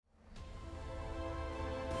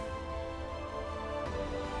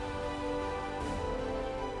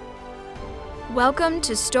Welcome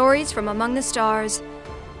to Stories from Among the Stars.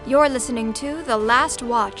 You're listening to The Last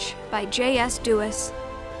Watch by J.S. Dewis.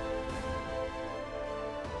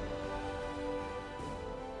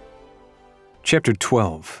 Chapter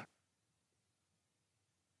 12.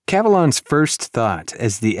 Cavalon's first thought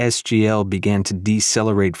as the SGL began to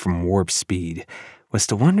decelerate from warp speed was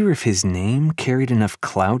to wonder if his name carried enough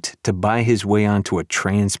clout to buy his way onto a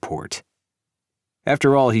transport.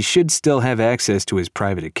 After all, he should still have access to his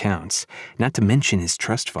private accounts, not to mention his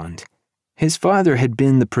trust fund. His father had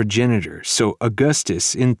been the progenitor, so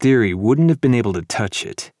Augustus, in theory, wouldn't have been able to touch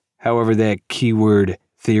it. However, that keyword,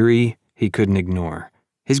 theory, he couldn't ignore.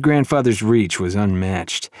 His grandfather's reach was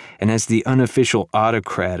unmatched, and as the unofficial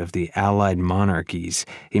autocrat of the allied monarchies,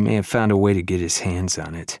 he may have found a way to get his hands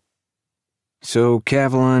on it. So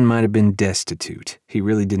Cavalon might have been destitute. He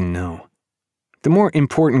really didn't know. The more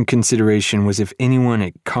important consideration was if anyone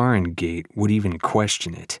at Cairn Gate would even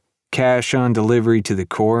question it. Cash on delivery to the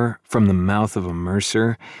core from the mouth of a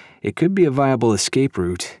Mercer, it could be a viable escape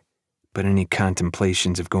route. But any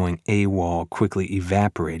contemplations of going AWOL quickly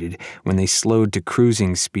evaporated when they slowed to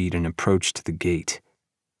cruising speed and approached the gate.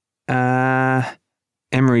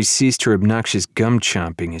 Emery ceased her obnoxious gum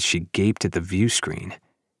chomping as she gaped at the view screen.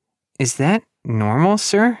 Is that normal,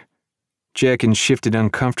 sir? Jackin shifted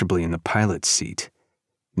uncomfortably in the pilot's seat.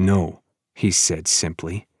 No, he said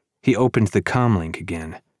simply. He opened the comlink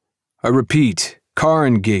again. I repeat,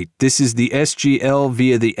 Cairn Gate, this is the SGL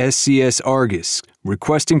via the SCS Argus,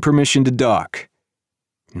 requesting permission to dock.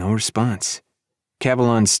 No response.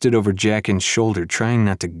 Cavalon stood over Jackin's shoulder, trying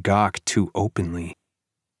not to gawk too openly.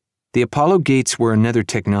 The Apollo gates were another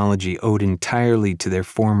technology owed entirely to their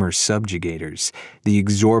former subjugators, the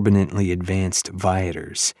exorbitantly advanced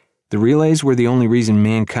Viators. The relays were the only reason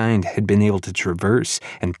mankind had been able to traverse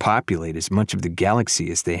and populate as much of the galaxy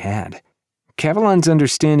as they had. Cavalon's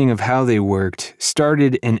understanding of how they worked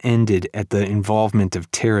started and ended at the involvement of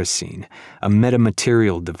Terracine, a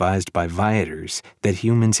metamaterial devised by Viators that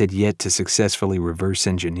humans had yet to successfully reverse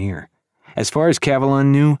engineer. As far as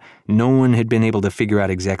Cavalon knew, no one had been able to figure out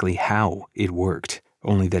exactly how it worked,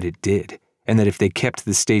 only that it did, and that if they kept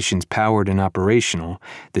the stations powered and operational,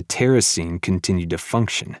 the Terracine continued to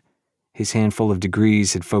function. His handful of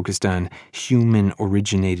degrees had focused on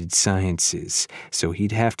human-originated sciences, so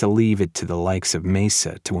he'd have to leave it to the likes of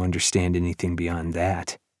Mesa to understand anything beyond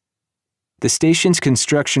that. The station's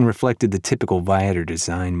construction reflected the typical Viator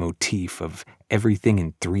design motif of everything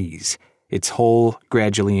in threes. Its hull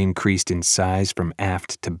gradually increased in size from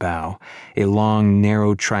aft to bow, a long,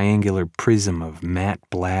 narrow triangular prism of matte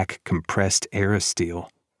black compressed aerosteel.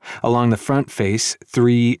 Along the front face,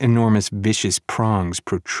 3 enormous vicious prongs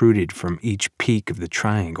protruded from each peak of the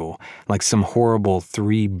triangle, like some horrible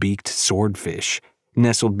 3-beaked swordfish.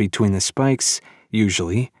 Nestled between the spikes,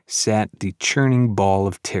 usually, sat the churning ball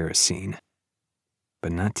of Terracine.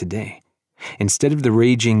 But not today. Instead of the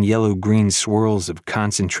raging yellow-green swirls of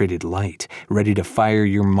concentrated light, ready to fire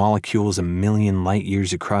your molecules a million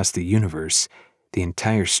light-years across the universe, the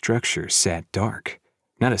entire structure sat dark.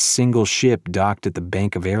 Not a single ship docked at the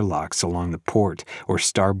bank of airlocks along the port or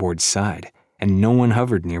starboard side, and no one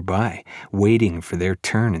hovered nearby, waiting for their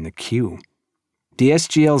turn in the queue. The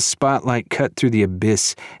SGL's spotlight cut through the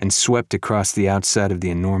abyss and swept across the outside of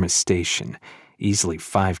the enormous station, easily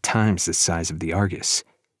 5 times the size of the Argus.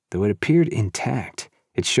 Though it appeared intact,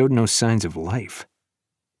 it showed no signs of life.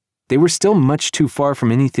 They were still much too far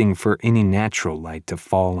from anything for any natural light to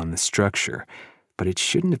fall on the structure, but it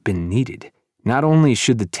shouldn't have been needed. Not only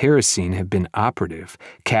should the Terracine have been operative,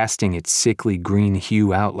 casting its sickly green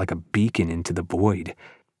hue out like a beacon into the void,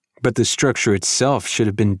 but the structure itself should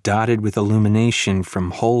have been dotted with illumination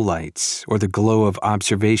from hull lights or the glow of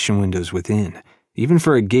observation windows within. Even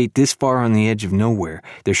for a gate this far on the edge of nowhere,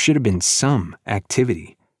 there should have been some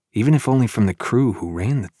activity, even if only from the crew who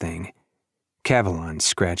ran the thing. Cavalon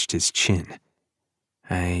scratched his chin.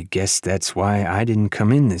 I guess that's why I didn't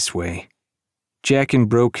come in this way. Jackin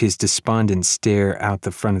broke his despondent stare out the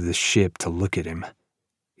front of the ship to look at him.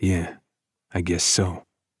 Yeah, I guess so.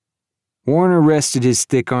 Warner rested his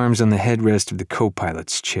thick arms on the headrest of the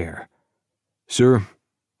co-pilot's chair. Sir,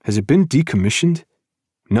 has it been decommissioned?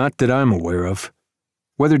 Not that I'm aware of.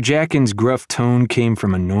 Whether Jackin's gruff tone came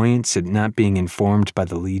from annoyance at not being informed by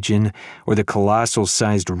the Legion, or the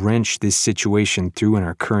colossal-sized wrench this situation threw in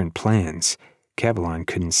our current plans, Cavalon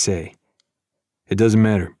couldn't say. It doesn't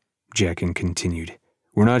matter, Jackin continued.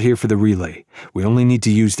 We're not here for the relay. We only need to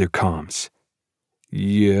use their comms.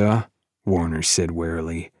 Yeah, Warner said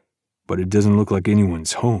warily. But it doesn't look like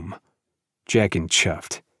anyone's home. Jackin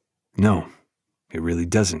chuffed. No, it really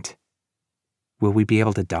doesn't. Will we be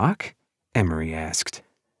able to dock? Emery asked.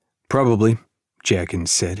 Probably. Jackin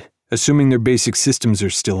said, assuming their basic systems are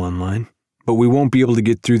still online, but we won't be able to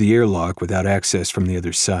get through the airlock without access from the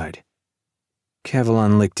other side.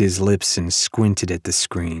 Kavalan licked his lips and squinted at the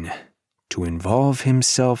screen. To involve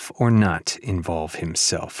himself or not involve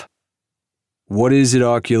himself. What is it,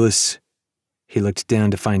 Oculus? He looked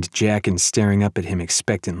down to find Jackin staring up at him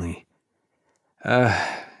expectantly.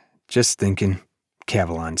 Just thinking,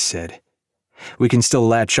 Kavalan said. We can still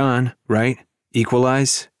latch on, right?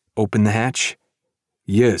 Equalize? Open the hatch?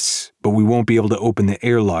 Yes, but we won't be able to open the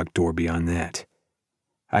airlock door beyond that.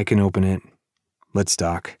 I can open it. Let's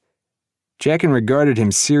dock. Jackin regarded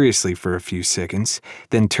him seriously for a few seconds,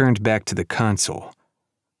 then turned back to the console.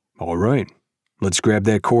 All right, let's grab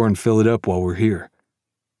that core and fill it up while we're here.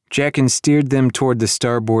 Jackin steered them toward the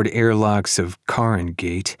starboard airlocks of Karin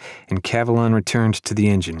Gate, and Kavalan returned to the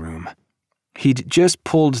engine room. He'd just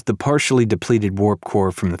pulled the partially depleted warp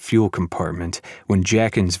core from the fuel compartment when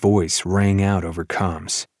Jackin's voice rang out over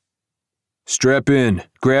comms. Strap in.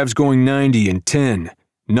 Grav's going 90 in 10,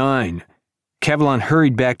 9. Kavalan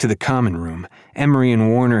hurried back to the common room. Emery and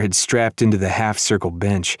Warner had strapped into the half-circle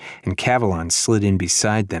bench, and Kavalan slid in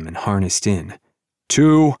beside them and harnessed in.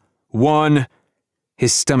 2, 1...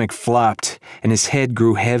 His stomach flopped, and his head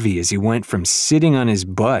grew heavy as he went from sitting on his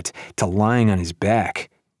butt to lying on his back.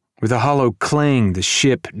 With a hollow clang, the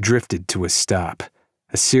ship drifted to a stop.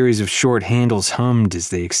 A series of short handles hummed as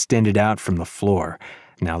they extended out from the floor,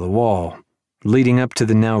 now the wall, leading up to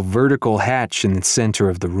the now vertical hatch in the center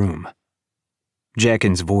of the room.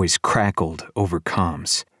 Jackin's voice crackled over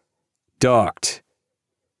comms. Docked.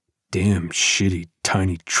 Damn shitty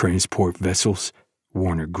tiny transport vessels,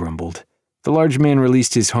 Warner grumbled. The large man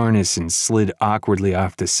released his harness and slid awkwardly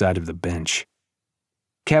off the side of the bench.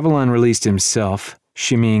 Kavalan released himself,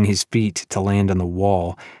 shimmying his feet to land on the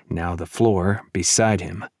wall, now the floor, beside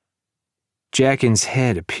him. Jackin's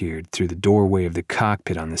head appeared through the doorway of the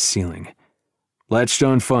cockpit on the ceiling. Latched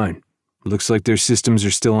on fine. Looks like their systems are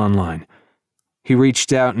still online. He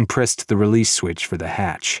reached out and pressed the release switch for the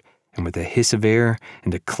hatch, and with a hiss of air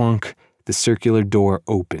and a clunk, the circular door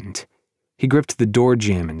opened. He gripped the door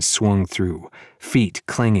jamb and swung through, feet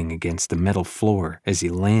clanging against the metal floor as he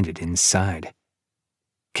landed inside.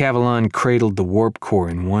 Kavalan cradled the warp core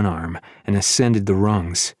in one arm and ascended the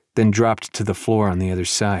rungs, then dropped to the floor on the other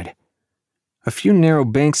side. A few narrow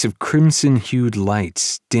banks of crimson-hued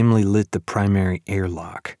lights dimly lit the primary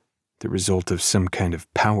airlock, the result of some kind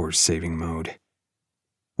of power-saving mode.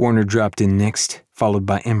 Warner dropped in next, followed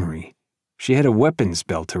by Emery. She had a weapons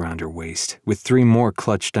belt around her waist, with 3 more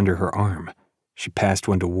clutched under her arm. She passed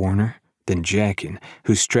one to Warner, then Jackin,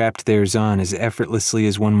 who strapped theirs on as effortlessly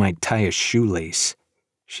as one might tie a shoelace.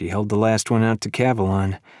 She held the last one out to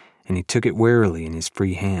Kavalan, and he took it warily in his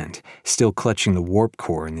free hand, still clutching the warp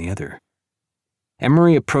core in the other.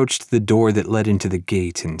 Emery approached the door that led into the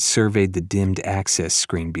gate and surveyed the dimmed access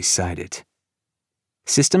screen beside it.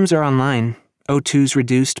 Systems are online. O2's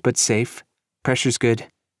reduced but safe. Pressure's good.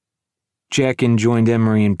 Jackin joined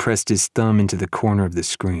Emery and pressed his thumb into the corner of the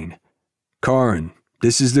screen. Karin,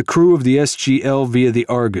 this is the crew of the SGL via the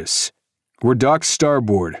Argus. We're docked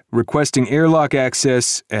starboard, requesting airlock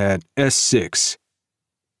access at S6.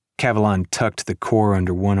 Kavalan tucked the core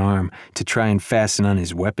under one arm to try and fasten on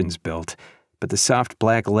his weapons belt, but the soft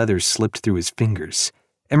black leather slipped through his fingers.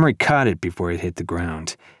 Emery caught it before it hit the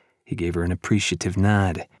ground. He gave her an appreciative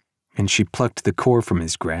nod, and she plucked the core from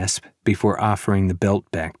his grasp before offering the belt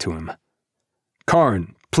back to him.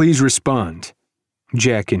 Karin, please respond,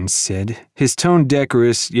 Jackin said, his tone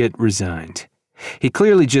decorous yet resigned. He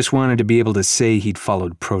clearly just wanted to be able to say he'd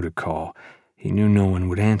followed protocol. He knew no one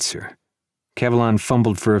would answer. Kavalan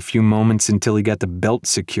fumbled for a few moments until he got the belt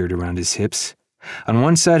secured around his hips. On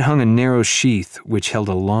one side hung a narrow sheath which held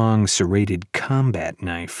a long, serrated combat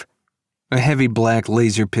knife. A heavy black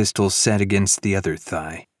laser pistol sat against the other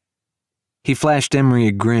thigh. He flashed Emery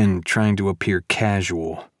a grin, trying to appear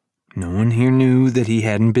casual. No one here knew that he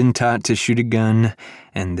hadn't been taught to shoot a gun,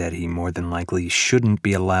 and that he more than likely shouldn't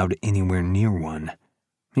be allowed anywhere near one.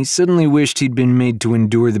 He suddenly wished he'd been made to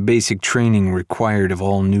endure the basic training required of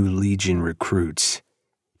all new Legion recruits.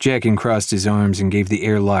 Jackin crossed his arms and gave the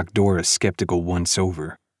airlock door a skeptical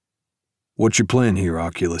once-over. What's your plan here,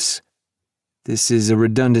 Oculus? This is a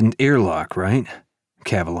redundant airlock, right?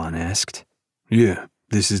 Kavalan asked. Yeah,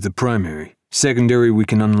 this is the primary. Secondary we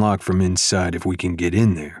can unlock from inside if we can get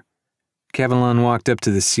in there. Kavalan walked up to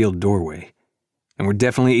the sealed doorway. And we're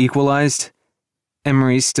definitely equalized?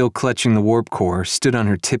 Emery, still clutching the warp core, stood on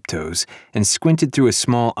her tiptoes and squinted through a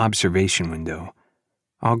small observation window.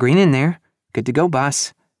 All green in there. Good to go,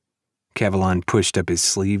 boss. Kavalan pushed up his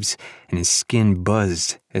sleeves, and his skin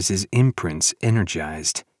buzzed as his imprints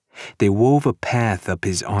energized. They wove a path up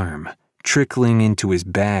his arm, trickling into his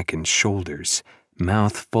back and shoulders.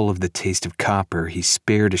 Mouth full of the taste of copper, he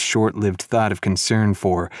spared a short-lived thought of concern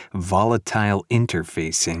for volatile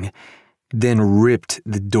interfacing, then ripped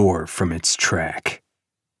the door from its track.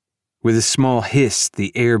 With a small hiss,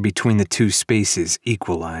 the air between the two spaces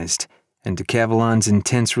equalized, and to Cavalon's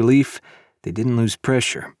intense relief, they didn't lose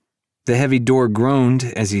pressure. The heavy door groaned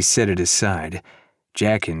as he set it aside.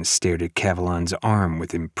 Jackin stared at Cavalon's arm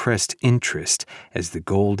with impressed interest as the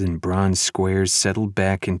gold and bronze squares settled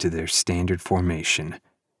back into their standard formation.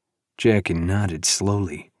 Jackin nodded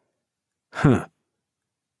slowly. "Huh.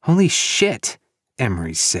 Holy shit,"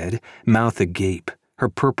 Emery said, mouth agape, her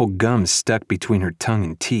purple gums stuck between her tongue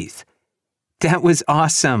and teeth. "That was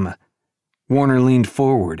awesome." Warner leaned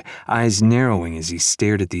forward, eyes narrowing as he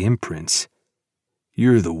stared at the imprints.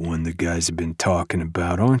 "You're the one the guys have been talking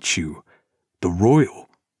about, aren't you? The Royal?"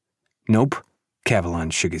 "Nope,"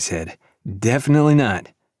 Cavalon shook his head. "Definitely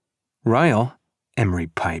not." "Royal?" Emery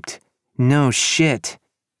piped. "No shit."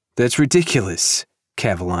 "That's ridiculous."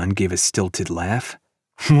 Cavalon gave a stilted laugh.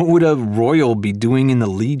 "What would a Royal be doing in the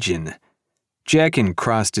Legion?" Jackin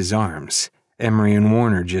crossed his arms. Emery and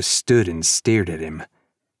Warner just stood and stared at him.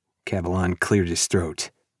 Cavalon cleared his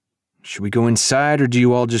throat. "Should we go inside, or do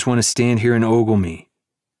you all just want to stand here and ogle me?"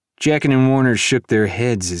 Jackin and Warner shook their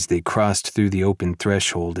heads as they crossed through the open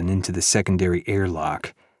threshold and into the secondary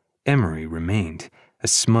airlock. Emery remained, a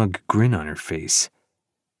smug grin on her face.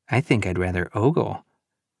 "I think I'd rather ogle."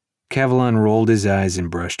 Cavalon rolled his eyes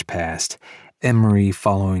and brushed past, Emery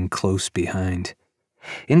following close behind.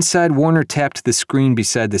 Inside, Warner tapped the screen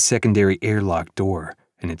beside the secondary airlock door,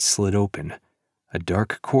 and it slid open. A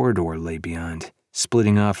dark corridor lay beyond,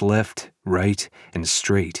 splitting off left, right, and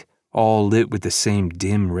straight, all lit with the same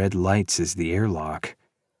dim red lights as the airlock.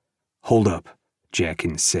 "Hold up,"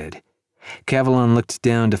 Jackin said. Cavalon looked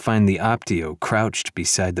down to find the Optio crouched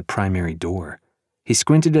beside the primary door. He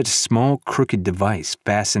squinted at a small, crooked device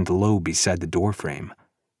fastened low beside the doorframe.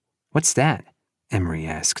 "What's that?" Emery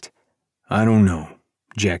asked. "I don't know,"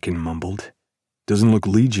 Jackin mumbled. "Doesn't look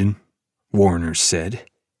Legion," Warner said.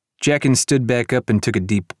 Jackin stood back up and took a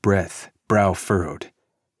deep breath, brow furrowed.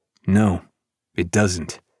 "No, it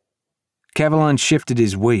doesn't." Cavalon shifted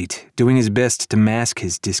his weight, doing his best to mask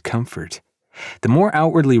his discomfort. The more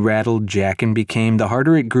outwardly rattled Jackin became, the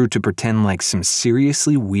harder it grew to pretend like some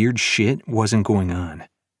seriously weird shit wasn't going on.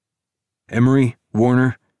 "Emery,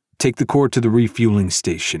 Warner, take the core to the refueling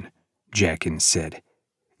station," Jackin said.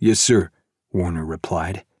 "Yes, sir," Warner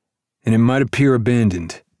replied. "And it might appear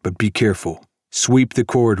abandoned, but be careful. Sweep the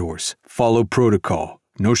corridors. Follow protocol.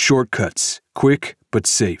 No shortcuts. Quick, but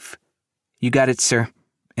safe." "You got it, sir,"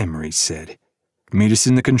 Emery said. "Meet us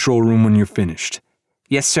in the control room when you're finished."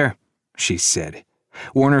 "Yes, sir," she said.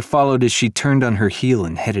 Warner followed as she turned on her heel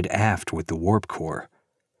and headed aft with the warp core.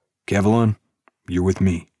 "Cavalon, you're with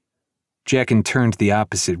me." Jackin turned the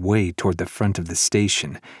opposite way toward the front of the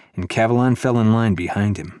station, and Cavalon fell in line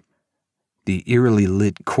behind him. The eerily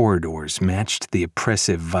lit corridors matched the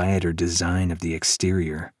oppressive Viator design of the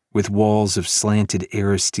exterior, with walls of slanted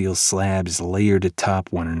aerosteel slabs layered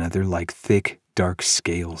atop one another like thick, dark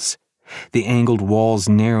scales. The angled walls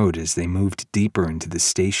narrowed as they moved deeper into the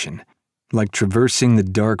station, like traversing the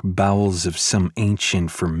dark bowels of some ancient,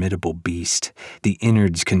 formidable beast, the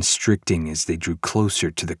innards constricting as they drew closer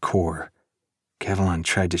to the core. Cavalon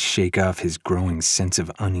tried to shake off his growing sense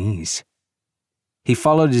of unease. He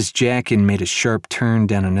followed as Jackin made a sharp turn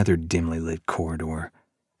down another dimly lit corridor.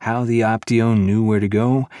 How the Optio knew where to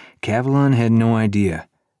go, Cavalon had no idea.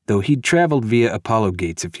 Though he'd traveled via Apollo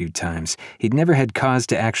gates a few times, he'd never had cause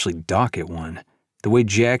to actually dock at one. The way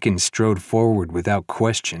Jackin strode forward without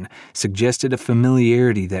question suggested a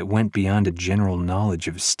familiarity that went beyond a general knowledge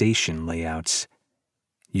of station layouts.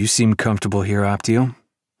 "You seem comfortable here, Optio,"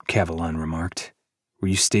 Cavalon remarked. "Were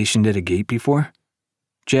you stationed at a gate before?"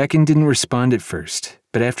 Jackin didn't respond at first,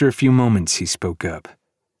 but after a few moments he spoke up.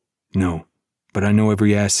 "No, but I know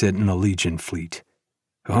every asset in the Legion fleet."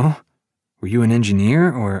 "Oh? Were you an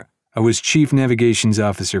engineer, or—" "I was Chief Navigations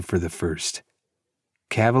Officer for the first."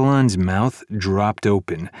 Cavalon's mouth dropped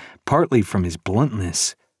open, partly from his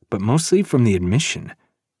bluntness, but mostly from the admission.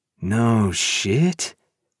 "No shit?"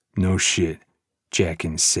 "No shit,"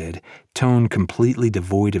 Jackin said, tone completely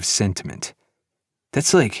devoid of sentiment.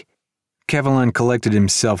 "That's like—" Cavalon collected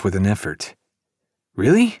himself with an effort.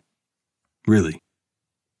 "Really?" "Really."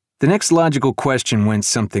 The next logical question went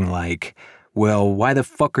something like, "Well, why the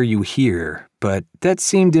fuck are you here?" But that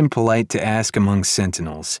seemed impolite to ask among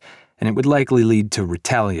Sentinels, and it would likely lead to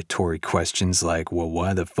retaliatory questions like, "Well,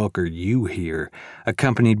 why the fuck are you here?"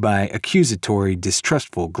 accompanied by accusatory,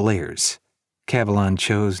 distrustful glares. Cavalon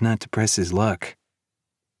chose not to press his luck.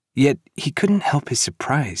 Yet he couldn't help his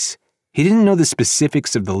surprise. He didn't know the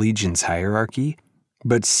specifics of the Legion's hierarchy,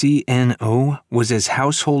 but CNO was as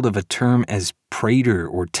household of a term as Praetor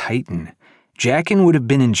or Titan. Jaqen would have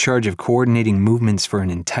been in charge of coordinating movements for an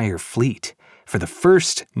entire fleet, for the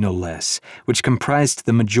First, no less, which comprised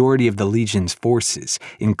the majority of the Legion's forces,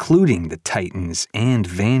 including the Titans and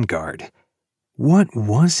Vanguard. What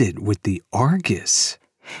was it with the Argus?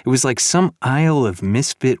 It was like some isle of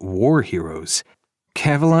misfit war heroes.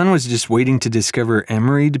 Cavalon was just waiting to discover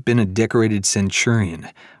Emery'd been a decorated centurion.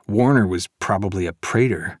 Warner was probably a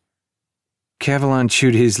praetor. Cavalon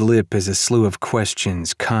chewed his lip as a slew of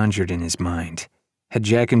questions conjured in his mind. Had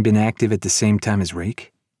Jaqen been active at the same time as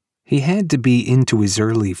Rake? He had to be into his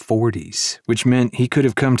early 40s, which meant he could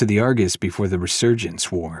have come to the Argus before the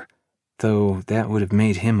Resurgence War, though that would have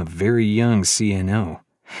made him a very young CNO.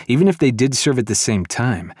 Even if they did serve at the same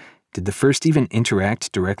time, did the First even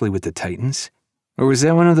interact directly with the Titans? Or was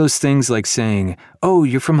that one of those things like saying, "Oh,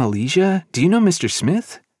 you're from Elysia? Do you know Mr.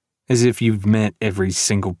 Smith?" As if you've met every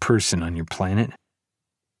single person on your planet.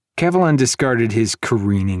 Cavalon discarded his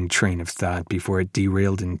careening train of thought before it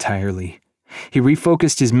derailed entirely. He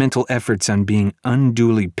refocused his mental efforts on being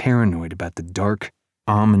unduly paranoid about the dark,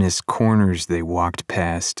 ominous corners they walked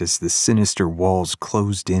past as the sinister walls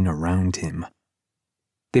closed in around him.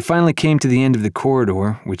 They finally came to the end of the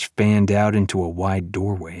corridor, which fanned out into a wide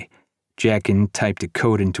doorway. Jaqen typed a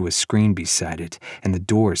code into a screen beside it, and the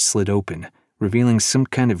door slid open, revealing some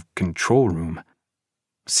kind of control room.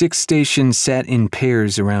 6 stations sat in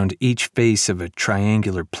pairs around each face of a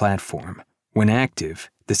triangular platform. When active,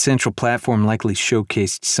 the central platform likely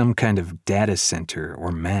showcased some kind of data center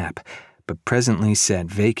or map, but presently sat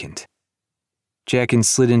vacant. Jaqen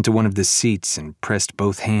slid into one of the seats and pressed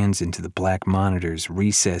both hands into the black monitors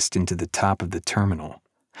recessed into the top of the terminal.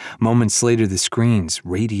 Moments later, the screens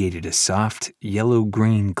radiated a soft,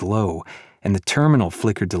 yellow-green glow, and the terminal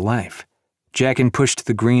flickered to life. Jaqen pushed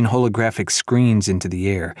the green holographic screens into the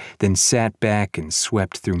air, then sat back and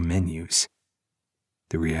swept through menus.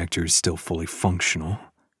 "The reactor is still fully functional,"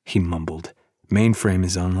 he mumbled. "Mainframe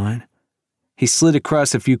is online." He slid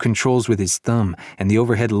across a few controls with his thumb, and the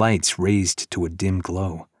overhead lights raised to a dim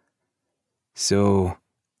glow. "So,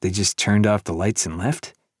 they just turned off the lights and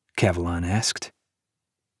left?" Cavalon asked.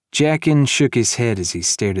 Jaqen shook his head as he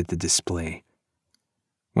stared at the display.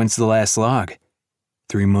 "When's the last log?"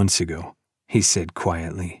 3 months ago, he said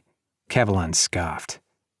quietly. Cavalon scoffed.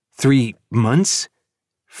 3 months?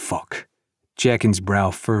 Fuck. Jaqen's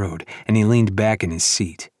brow furrowed, and he leaned back in his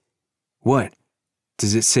seat. "What?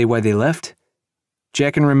 Does it say why they left?"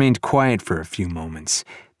 Jaqen remained quiet for a few moments,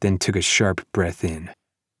 then took a sharp breath in.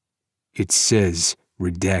 "It says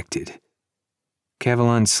redacted."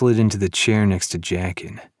 Cavalon slid into the chair next to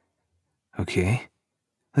Jaqen. "Okay,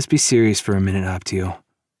 let's be serious for a minute, Optio.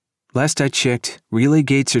 Last I checked, relay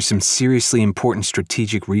gates are some seriously important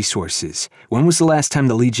strategic resources. When was the last time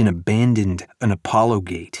the Legion abandoned an Apollo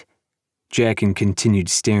gate?" Jaqen continued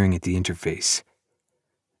staring at the interface.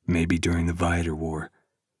 "Maybe during the Viator War."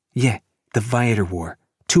 "Yeah, the Viator War.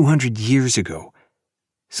 200 years ago.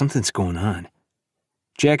 Something's going on."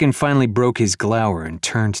 Jaqen finally broke his glower and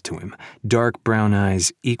turned to him, dark brown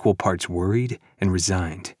eyes equal parts worried and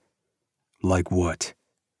resigned. "Like what?"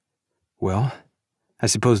 "Well, I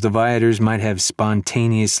suppose the Viators might have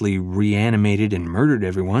spontaneously reanimated and murdered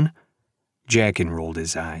everyone." Jaqen rolled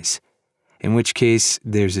his eyes. "In which case,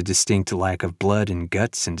 there's a distinct lack of blood and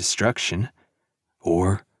guts and destruction.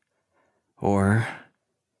 Or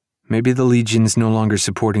maybe the Legion's no longer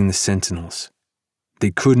supporting the Sentinels. They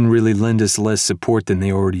couldn't really lend us less support than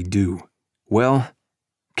they already do. Well,"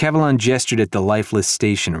 Cavalon gestured at the lifeless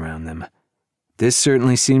station around them. "This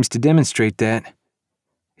certainly seems to demonstrate that."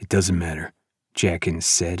 "It doesn't matter," Jaqen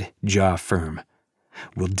said, jaw firm.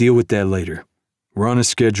 "We'll deal with that later. We're on a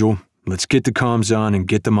schedule. Let's get the comms on and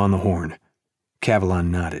get them on the horn." Cavalon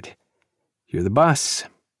nodded. "You're the boss."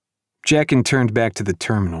 Jaqen turned back to the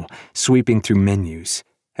terminal, sweeping through menus.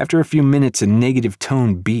 After a few minutes, a negative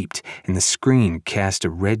tone beeped, and the screen cast a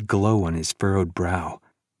red glow on his furrowed brow.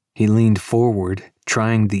 He leaned forward,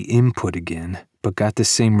 trying the input again, but got the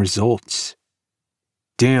same results.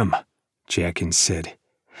 "Damn," Jaqen said.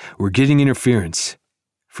 "We're getting interference."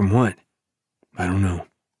 "From what?" "I don't know."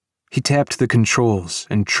 He tapped the controls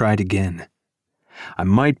and tried again. "I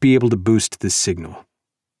might be able to boost the signal."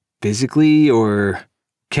 "Physically, or—"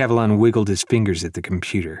 Cavalon wiggled his fingers at the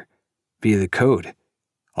computer. "Via the code."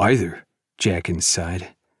 "Either," Jaqen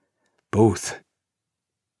sighed. "Both."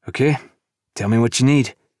 "Okay, tell me what you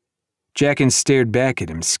need." Jaqen stared back at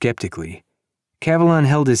him skeptically. Cavalon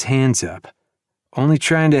held his hands up. "Only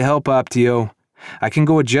trying to help, Optio. I can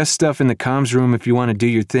go adjust stuff in the comms room if you want to do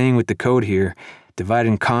your thing with the code here, divide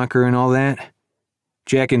and conquer and all that."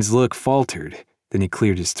 Jackin's look faltered, then he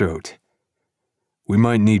cleared his throat. "We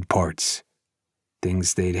might need parts."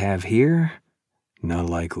 "Things they'd have here? Not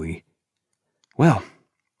likely." "Well,"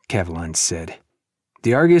 Kavalan said,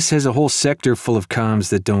 "the Argus has a whole sector full of comms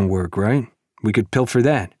that don't work, right? We could pilfer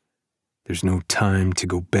that." "There's no time to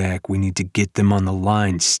go back. We need to get them on the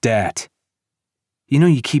line, stat." "You know,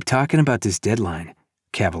 you keep talking about this deadline,"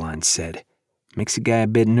 Kavalan said. "Makes a guy a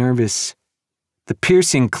bit nervous." The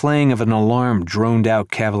piercing clang of an alarm droned out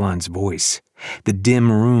Kavalan's voice. The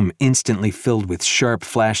dim room instantly filled with sharp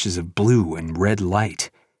flashes of blue and red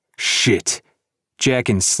light. "Shit."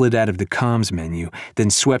 Jackin slid out of the comms menu,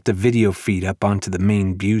 then swept a video feed up onto the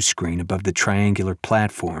main view screen above the triangular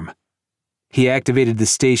platform. He activated the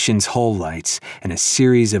station's hull lights, and a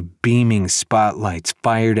series of beaming spotlights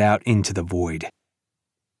fired out into the void.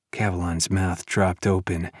 Kavalan's mouth dropped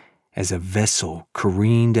open as a vessel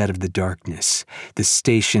careened out of the darkness, the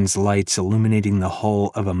station's lights illuminating the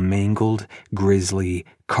hull of a mangled, grisly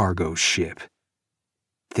cargo ship.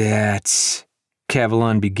 "That's..."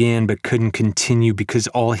 Kavalan began but couldn't continue because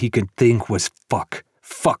all he could think was fuck,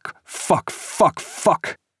 fuck, fuck, fuck,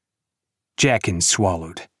 fuck. Jackin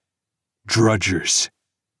swallowed. "Drudgers."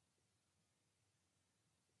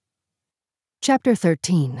 Chapter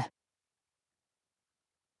 13.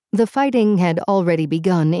 The fighting had already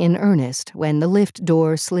begun in earnest when the lift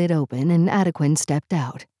door slid open and Adequin stepped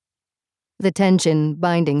out. The tension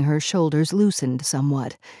binding her shoulders loosened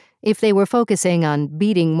somewhat. If they were focusing on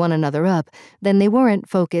beating one another up, then they weren't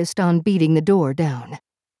focused on beating the door down.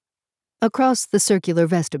 Across the circular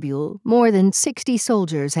vestibule, more than 60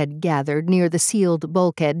 soldiers had gathered near the sealed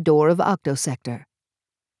bulkhead door of Octosector.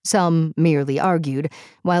 Some merely argued,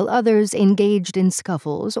 while others engaged in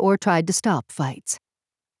scuffles or tried to stop fights.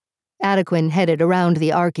 Adequin headed around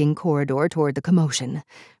the arcing corridor toward the commotion.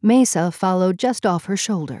 Mesa followed just off her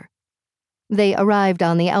shoulder. They arrived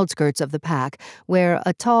on the outskirts of the pack, where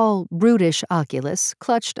a tall, brutish Oculus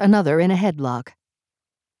clutched another in a headlock.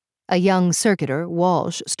 A young circuiter,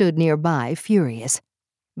 Walsh, stood nearby, furious.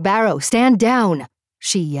 "Barrow, stand down!"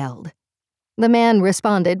 she yelled. The man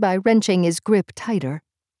responded by wrenching his grip tighter.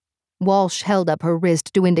 Walsh held up her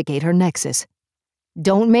wrist to indicate her nexus.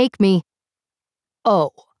 "Don't make me."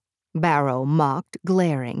 "Oh," Barrow mocked,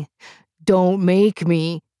 glaring. "Don't make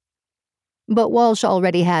me." But Walsh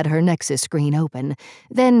already had her nexus screen open.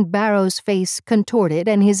 Then Barrow's face contorted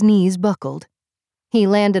and his knees buckled. He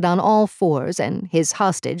landed on all fours and his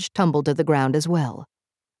hostage tumbled to the ground as well.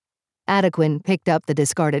 Adequin picked up the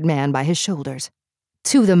discarded man by his shoulders.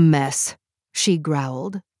 "To the mess," she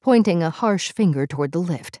growled, pointing a harsh finger toward the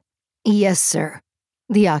lift. "Yes, sir."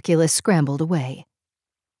 The Oculus scrambled away.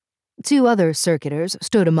 2 other circuitors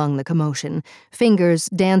stood among the commotion, fingers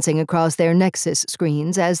dancing across their Nexus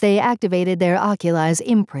screens as they activated their Oculi's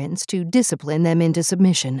imprints to discipline them into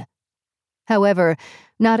submission. However,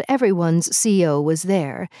 not everyone's CO was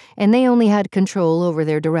there, and they only had control over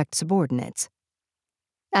their direct subordinates.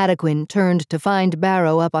 Adequin turned to find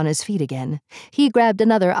Barrow up on his feet again. He grabbed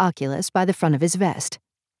another Oculus by the front of his vest.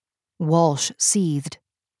 Walsh seethed.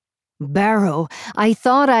 "Barrow, I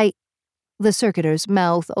thought I—" The circuiter's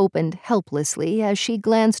mouth opened helplessly as she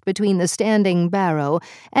glanced between the standing Barrow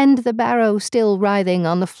and the Barrow still writhing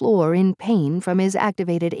on the floor in pain from his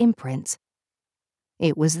activated imprints.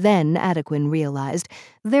 It was then Adequin realized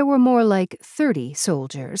there were more like 30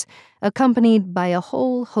 soldiers, accompanied by a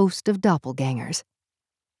whole host of doppelgangers.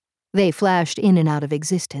 They flashed in and out of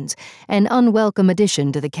existence, an unwelcome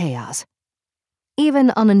addition to the chaos. Even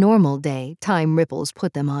on a normal day, time ripples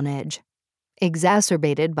put them on edge.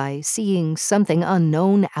 Exacerbated by seeing something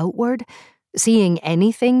unknown outward, seeing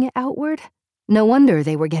anything outward, no wonder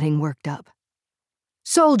they were getting worked up.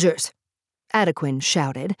 "Soldiers!" Adequin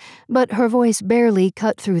shouted, but her voice barely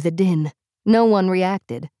cut through the din. No one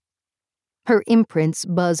reacted. Her imprints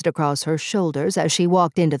buzzed across her shoulders as she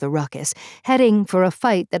walked into the ruckus, heading for a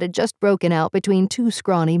fight that had just broken out between 2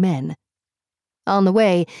 scrawny men. On the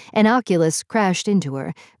way, an Oculus crashed into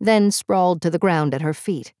her, then sprawled to the ground at her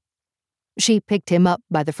feet. She picked him up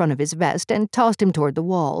by the front of his vest and tossed him toward the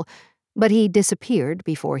wall, but he disappeared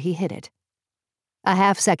before he hit it. A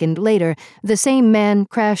half-second later, the same man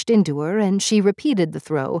crashed into her and she repeated the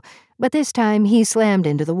throw, but this time he slammed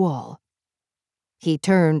into the wall. He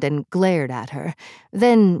turned and glared at her,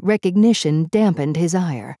 then recognition dampened his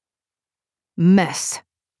ire. "Mess,"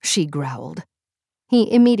 she growled.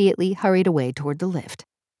 He immediately hurried away toward the lift.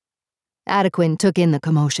 Adequin took in the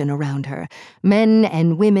commotion around her, men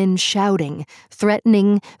and women shouting,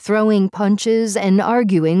 threatening, throwing punches, and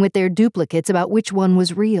arguing with their duplicates about which one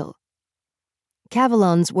was real.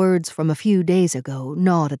 Cavalon's words from a few days ago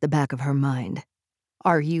gnawed at the back of her mind.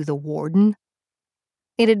 Are you the warden?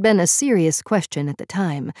 It had been a serious question at the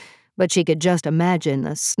time, but she could just imagine the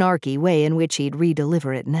snarky way in which he'd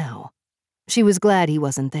re-deliver it now. She was glad he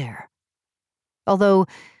wasn't there. Although,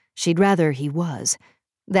 she'd rather he was,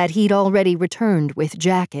 that he'd already returned with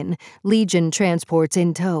Jaqen, Legion transports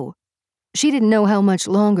in tow. She didn't know how much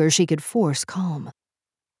longer she could force calm.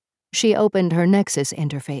 She opened her Nexus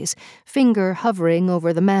interface, finger hovering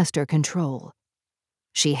over the master control.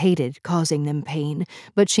 She hated causing them pain,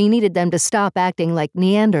 but she needed them to stop acting like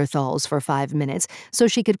Neanderthals for 5 minutes so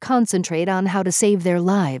she could concentrate on how to save their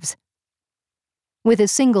lives. With a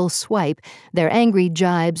single swipe, their angry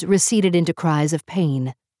jibes receded into cries of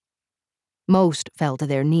pain. Most fell to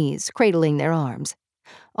their knees, cradling their arms.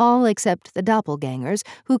 All except the doppelgangers,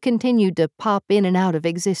 who continued to pop in and out of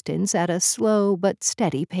existence at a slow but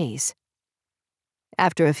steady pace.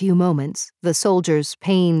 After a few moments, the soldiers'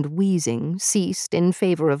 pained wheezing ceased in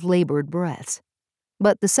favor of labored breaths.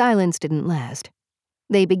 But the silence didn't last.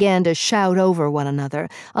 They began to shout over one another,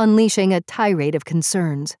 unleashing a tirade of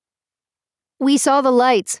concerns. "We saw the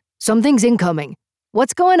lights. Something's incoming.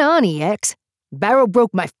 What's going on, EX? Barrow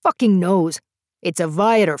broke my fucking nose. It's a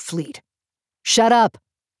Viator fleet." "Shut up,"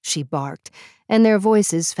 she barked, and their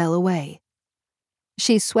voices fell away.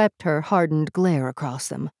 She swept her hardened glare across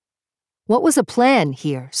them. "What was the plan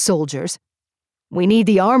here, soldiers?" "We need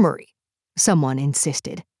the armory," someone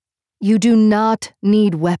insisted. "You do not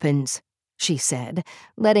need weapons," she said,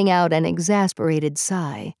 letting out an exasperated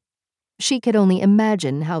sigh. She could only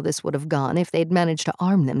imagine how this would have gone if they'd managed to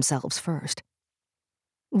arm themselves first.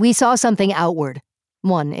 "We saw something outward,"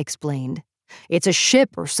 one explained. "It's a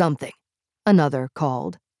ship or something," another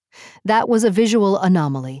called. "That was a visual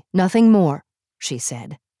anomaly, nothing more," she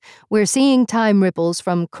said. "We're seeing time ripples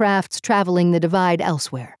from crafts traveling the divide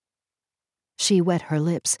elsewhere." She wet her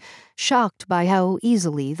lips, shocked by how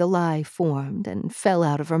easily the lie formed and fell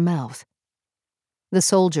out of her mouth. The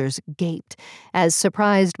soldiers gaped, as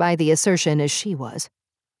surprised by the assertion as she was.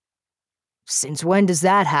 "Since when does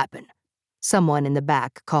that happen?" someone in the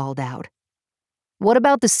back called out. "What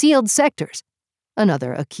about the sealed sectors?"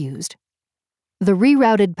 another accused. "The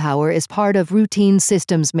rerouted power is part of routine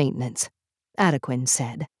systems maintenance," Adequin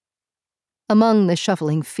said. Among the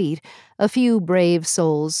shuffling feet, a few brave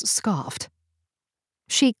souls scoffed.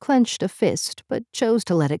 She clenched a fist, but chose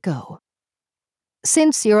to let it go.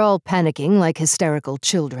 "Since you're all panicking like hysterical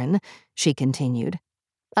children," she continued,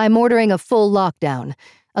 "I'm ordering a full lockdown.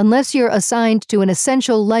 Unless you're assigned to an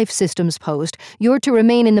essential life systems post, you're to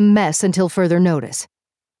remain in the mess until further notice."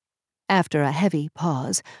 After a heavy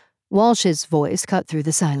pause, Walsh's voice cut through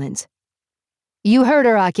the silence. "You heard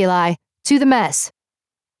her, Oculi. To the mess."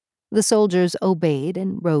 The soldiers obeyed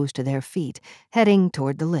and rose to their feet, heading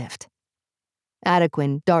toward the lift.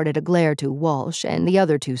 Adequin darted a glare to Walsh and the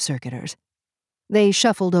other 2 circuitors. They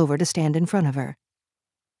shuffled over to stand in front of her.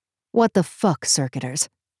 "What the fuck, circuitors?"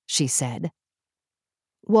 she said.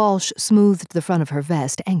 Walsh smoothed the front of her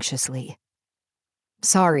vest anxiously.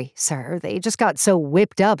 "Sorry, sir, they just got so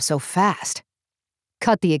whipped up so fast."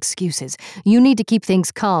 "Cut the excuses. You need to keep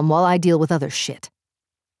things calm while I deal with other shit."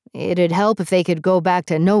 "It'd help if they could go back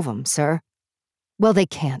to Novum, sir." "Well, they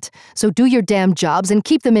can't, so do your damn jobs and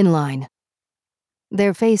keep them in line."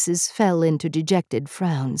 Their faces fell into dejected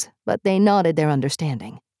frowns, but they nodded their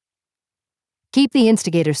understanding. "Keep the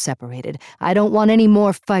instigators separated. I don't want any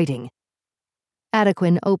more fighting."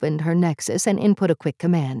 Adequin opened her Nexus and input a quick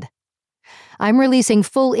command. "I'm releasing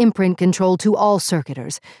full imprint control to all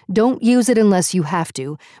circuitors. Don't use it unless you have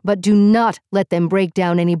to, but do not let them break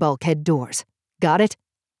down any bulkhead doors. Got it?"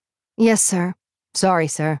 "Yes, sir." "Sorry,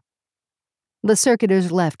 sir." The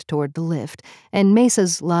circuitors left toward the lift, and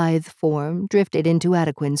Mesa's lithe form drifted into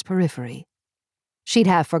Adequin's periphery. She'd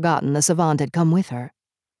half forgotten the savant had come with her.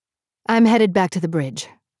 "I'm headed back to the bridge,"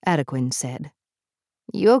 Adequin said.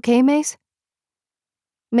 "You okay, Mace?"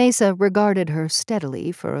 Mesa regarded her steadily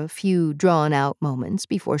for a few drawn-out moments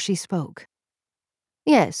before she spoke.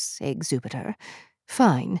 "Yes, Exupetor.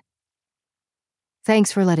 Fine.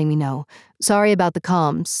 Thanks for letting me know. Sorry about the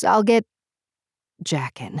comms. I'll get..."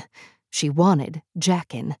 Jaqen. She wanted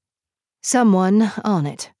Jaqen. Someone on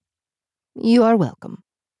it. "You are welcome."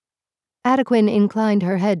 Adequin inclined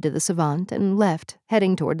her head to the savant and left,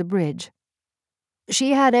 heading toward the bridge.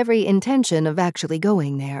 She had every intention of actually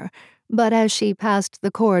going there, but as she passed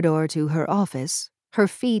the corridor to her office, her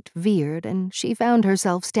feet veered and she found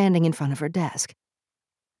herself standing in front of her desk.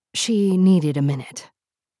 She needed a minute.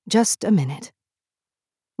 Just a minute.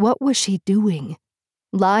 What was she doing?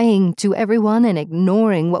 Lying to everyone and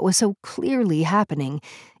ignoring what was so clearly happening.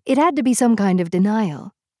 It had to be some kind of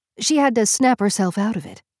denial. She had to snap herself out of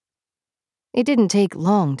it. It didn't take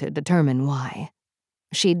long to determine why.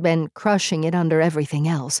 She'd been crushing it under everything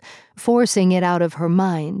else, forcing it out of her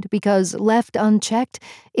mind because, left unchecked,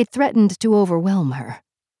 it threatened to overwhelm her.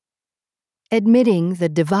 Admitting the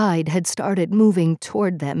divide had started moving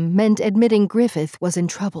toward them meant admitting Griffith was in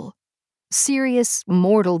trouble. Serious,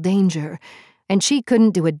 mortal danger, and she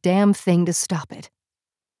couldn't do a damn thing to stop it.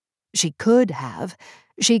 She could have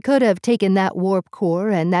taken that warp core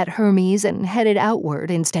and that Hermes and headed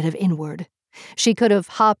outward instead of inward. She could have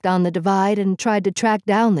hopped on the divide and tried to track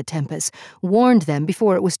down the Tempest, warned them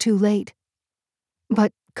before it was too late.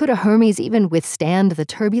 But could a Hermes even withstand the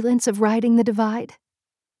turbulence of riding the divide?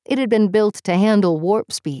 It had been built to handle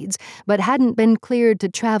warp speeds, but hadn't been cleared to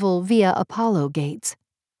travel via Apollo gates.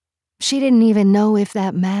 She didn't even know if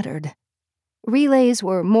that mattered. Relays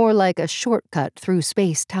were more like a shortcut through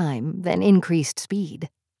space-time than increased speed.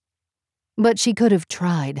 But she could have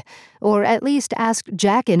tried, or at least asked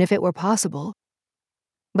Jaqen if it were possible.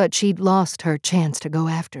 But she'd lost her chance to go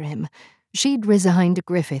after him. She'd resigned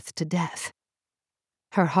Griffith to death.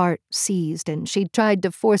 Her heart seized, and she tried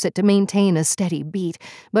to force it to maintain a steady beat,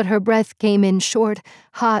 but her breath came in short,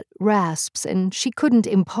 hot rasps, and she couldn't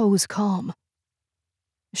impose calm.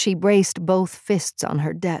 She braced both fists on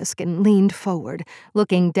her desk and leaned forward,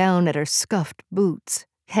 looking down at her scuffed boots,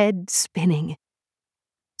 head spinning.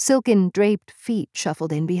 Silken draped feet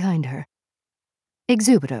shuffled in behind her.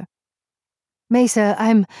 Exubiter. Mesa,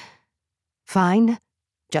 I'm fine.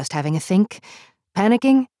 Just having a think.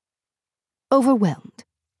 Panicking? Overwhelmed.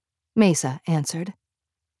 Mesa answered.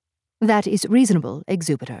 That is reasonable,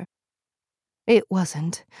 Exubiter. It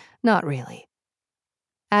wasn't. Not really.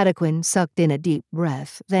 Adequin sucked in a deep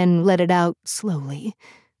breath, then let it out slowly.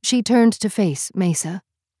 She turned to face Mesa.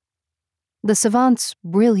 The savant's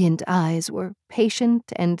brilliant eyes were patient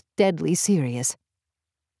and deadly serious.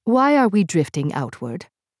 Why are we drifting outward?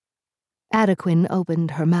 Adequin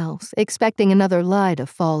opened her mouth, expecting another lie to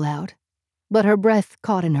fall out, but her breath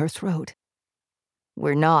caught in her throat.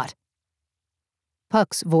 We're not.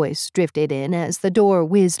 Puck's voice drifted in as the door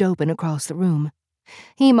whizzed open across the room.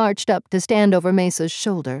 He marched up to stand over Mesa's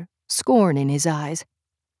shoulder, scorn in his eyes.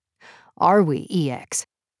 Are we, EX?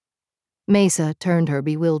 Mesa turned her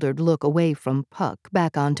bewildered look away from Puck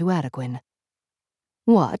back onto Adequin.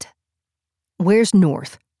 What? Where's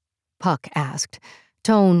North? Puck asked,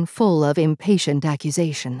 tone full of impatient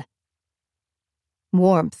accusation.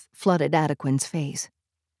 Warmth flooded Adequin's face.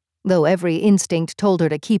 Though every instinct told her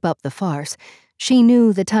to keep up the farce, she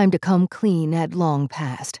knew the time to come clean had long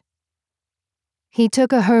passed. He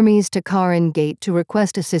took a Hermes to Karin Gate to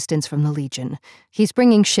request assistance from the Legion. He's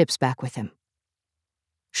bringing ships back with him.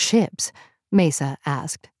 Ships? Mesa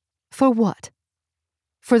asked. For what?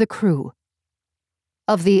 For the crew.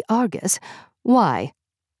 Of the Argus? Why?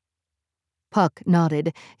 Puck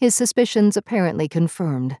nodded, his suspicions apparently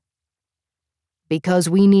confirmed. Because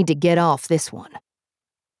we need to get off this one.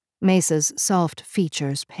 Mesa's soft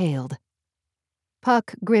features paled.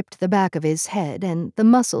 Puck gripped the back of his head, and the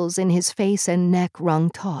muscles in his face and neck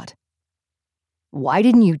wrung taut. Why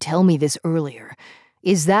didn't you tell me this earlier?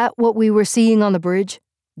 Is that what we were seeing on the bridge?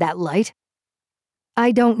 That light?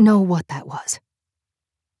 I don't know what that was.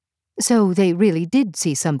 So they really did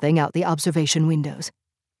see something out the observation windows?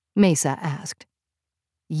 Mesa asked.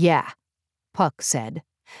 Yeah, Puck said.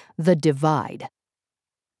 The divide.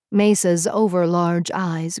 Mesa's overlarge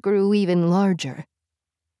eyes grew even larger.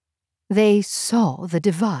 They saw the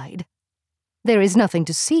divide. There is nothing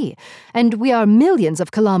to see, and we are millions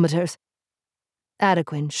of kilometers.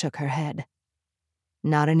 Adequin shook her head.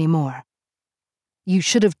 Not anymore. You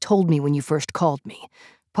should have told me when you first called me.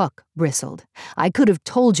 Puck bristled. I could have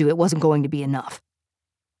told you it wasn't going to be enough.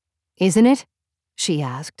 Isn't it? She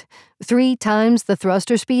asked. 3 times the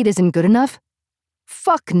thruster speed isn't good enough?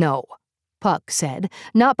 Fuck no, Puck said.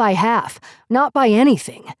 Not by half. Not by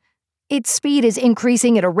anything. Its speed is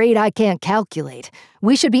increasing at a rate I can't calculate.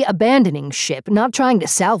 We should be abandoning ship, not trying to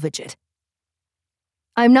salvage it.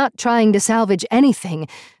 I'm not trying to salvage anything.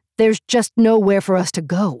 There's just nowhere for us to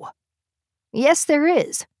go. Yes, there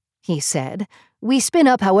is, he said. We spin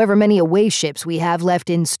up however many away ships we have left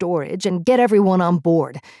in storage and get everyone on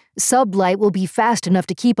board. Sublight will be fast enough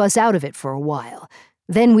to keep us out of it for a while.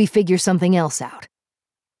 Then we figure something else out.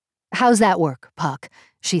 How's that work, Puck?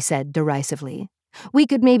 She said derisively. We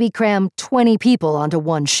could maybe cram 20 people onto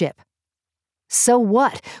one ship. So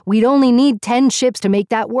what? We'd only need 10 ships to make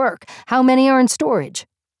that work. How many are in storage?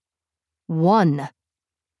 1.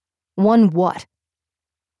 1 what?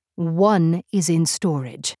 1 is in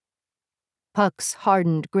storage. Puck's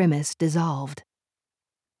hardened grimace dissolved.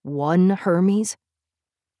 1 Hermes?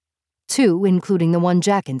 2, including the one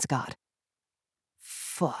Jackin's got.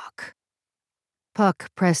 Fuck. Puck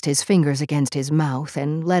pressed his fingers against his mouth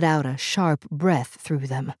and let out a sharp breath through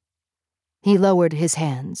them. He lowered his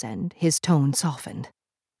hands and his tone softened.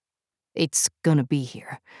 It's gonna be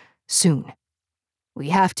here. Soon. We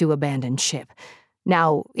have to abandon ship.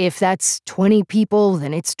 Now, if that's 20 people,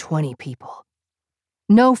 then it's 20 people.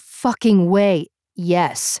 No fucking way.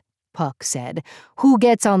 Yes, Puck said. Who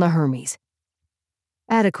gets on the Hermes?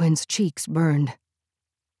 Adequin's cheeks burned.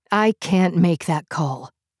 I can't make that call.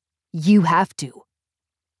 You have to.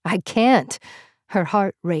 I can't. Her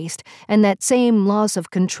heart raced, and that same loss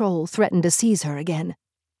of control threatened to seize her again.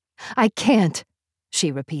 I can't,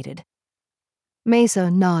 she repeated.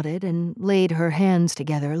 Mesa nodded and laid her hands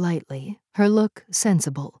together lightly, her look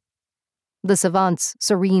sensible. The savant's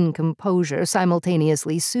serene composure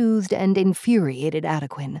simultaneously soothed and infuriated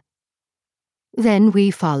Adequin. Then we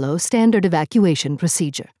follow standard evacuation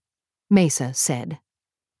procedure, Mesa said.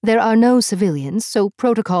 There are no civilians, so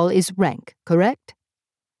protocol is rank, correct?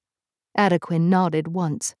 Adequin nodded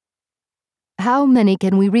once. How many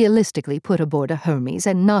can we realistically put aboard a Hermes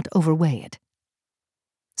and not overweigh it?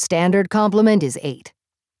 Standard complement is 8,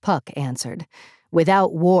 Puck answered.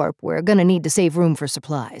 Without warp, we're gonna need to save room for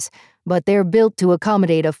supplies, but they're built to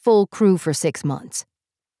accommodate a full crew for 6 months.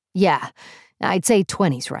 Yeah, I'd say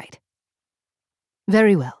 20's right.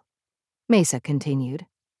 Very well, Mesa continued.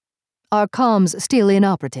 Are comms still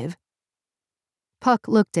inoperative? Puck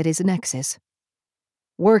looked at his nexus.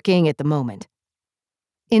 Working at the moment.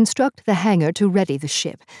 Instruct the hangar to ready the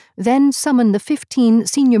ship, then summon the 15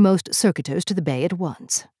 senior-most circuitors to the bay at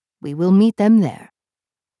once. We will meet them there.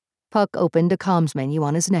 Puck opened a comms menu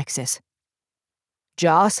on his nexus.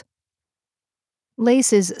 Joss?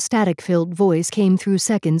 Lace's static-filled voice came through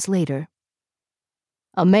seconds later.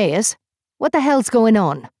 Emmaus? What the hell's going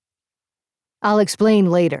on? I'll explain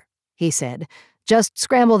later, he said. Just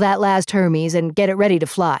scramble that last Hermes and get it ready to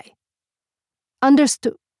fly.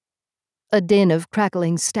 Understood. A din of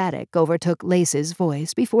crackling static overtook Lace's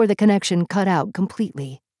voice before the connection cut out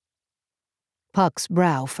completely. Puck's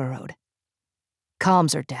brow furrowed.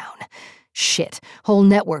 Comms are down. Shit, whole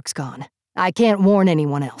network's gone. I can't warn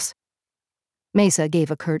anyone else. Mesa gave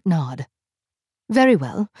a curt nod. Very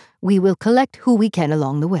well, we will collect who we can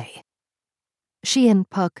along the way. She and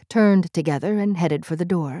Puck turned together and headed for the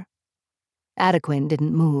door. Adequin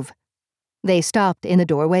didn't move. They stopped in the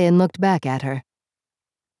doorway and looked back at her.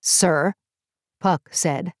 Sir, Puck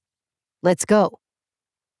said. Let's go.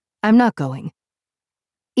 I'm not going.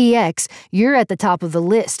 EX, you're at the top of the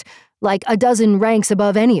list, like a dozen ranks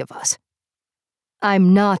above any of us.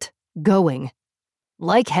 I'm not going.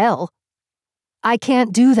 Like hell. I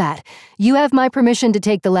can't do that. You have my permission to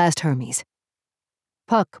take the last Hermes.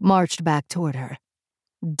 Puck marched back toward her.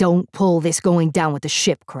 Don't pull this going down with the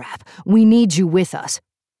ship crap. We need you with us.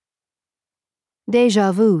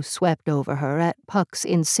 Déjà vu swept over her at Puck's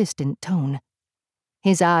insistent tone.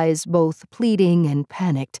 His eyes, both pleading and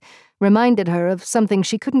panicked, reminded her of something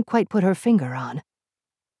she couldn't quite put her finger on.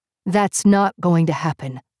 That's not going to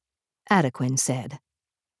happen, Adequin said.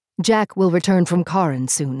 Jack will return from Karin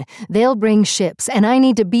soon. They'll bring ships, and I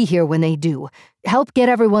need to be here when they do. Help get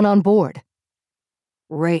everyone on board.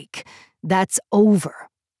 Rake, that's over,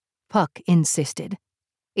 Puck insisted.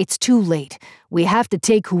 It's too late. We have to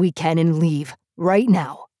take who we can and leave, right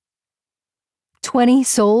now. 20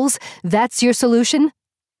 souls? That's your solution?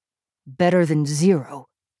 Better than 0,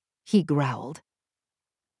 he growled.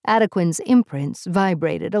 Adequin's imprints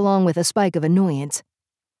vibrated along with a spike of annoyance.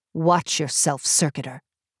 Watch yourself, Circuiter.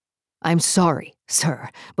 I'm sorry, sir,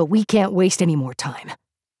 but we can't waste any more time.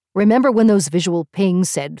 Remember when those visual pings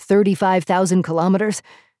said 35,000 kilometers?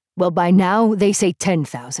 Well, by now, they say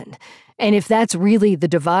 10,000. And if that's really the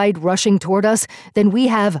divide rushing toward us, then we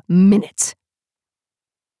have minutes.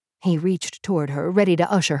 He reached toward her, ready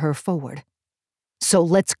to usher her forward. So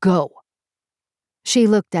let's go. She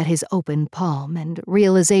looked at his open palm, and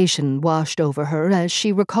realization washed over her as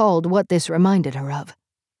she recalled what this reminded her of.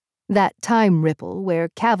 That time ripple where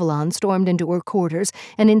Cavalon stormed into her quarters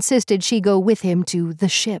and insisted she go with him to the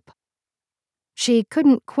ship. She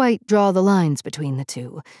couldn't quite draw the lines between the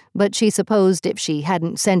two, but she supposed if she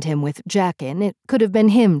hadn't sent him with Jackin, it could have been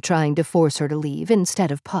him trying to force her to leave instead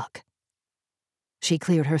of Puck. She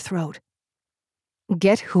cleared her throat.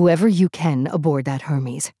 Get whoever you can aboard that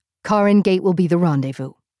Hermes. Karin Gate will be the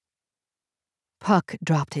rendezvous. Puck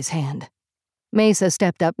dropped his hand. Mesa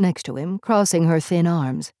stepped up next to him, crossing her thin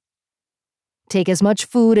arms. Take as much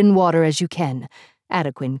food and water as you can,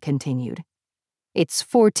 Adequin continued. It's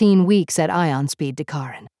 14 weeks at ion speed to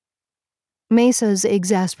Karin. Mesa's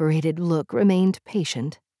exasperated look remained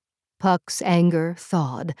patient. Puck's anger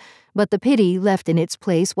thawed, but the pity left in its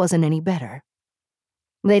place wasn't any better.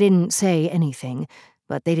 They didn't say anything,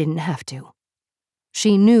 but they didn't have to.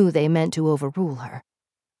 She knew they meant to overrule her.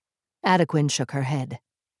 Adequin shook her head.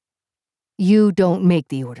 You don't make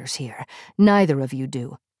the orders here. Neither of you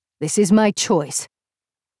do. This is my choice.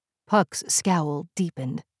 Puck's scowl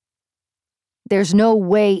deepened. There's no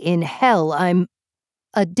way in hell I'm...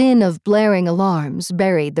 A din of blaring alarms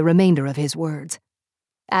buried the remainder of his words.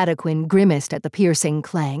 Adequin grimaced at the piercing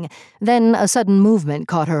clang, then a sudden movement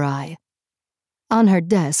caught her eye. On her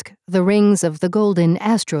desk, the rings of the golden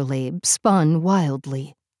astrolabe spun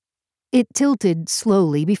wildly. It tilted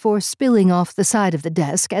slowly before spilling off the side of the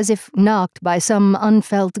desk as if knocked by some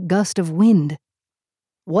unfelt gust of wind.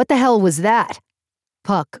 What the hell was that?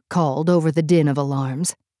 Puck called over the din of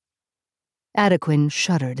alarms. Adequin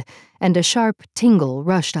shuddered, and a sharp tingle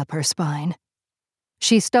rushed up her spine.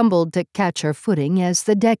 She stumbled to catch her footing as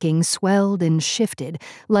the decking swelled and shifted,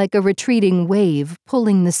 like a retreating wave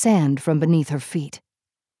pulling the sand from beneath her feet.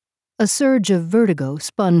 A surge of vertigo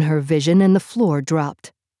spun her vision and the floor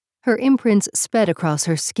dropped. Her imprints sped across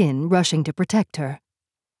her skin, rushing to protect her.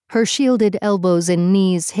 Her shielded elbows and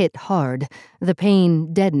knees hit hard, the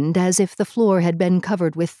pain deadened as if the floor had been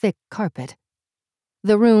covered with thick carpet.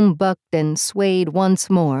 The room bucked and swayed once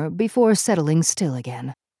more before settling still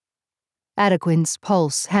again. Adequin's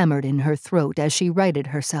pulse hammered in her throat as she righted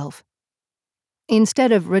herself.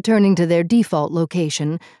 Instead of returning to their default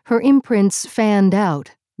location, her imprints fanned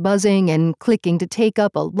out, buzzing and clicking to take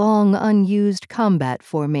up a long, unused combat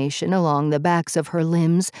formation along the backs of her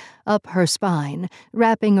limbs, up her spine,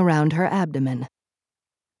 wrapping around her abdomen.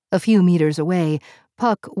 A few meters away,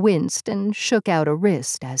 Puck winced and shook out a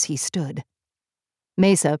wrist as he stood.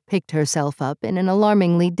 Mesa picked herself up in an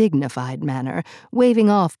alarmingly dignified manner, waving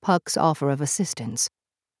off Puck's offer of assistance.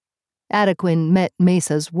 Adequin met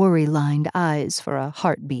Mesa's worry-lined eyes for a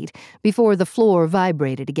heartbeat before the floor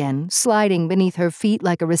vibrated again, sliding beneath her feet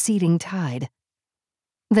like a receding tide.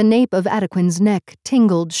 The nape of Adequin's neck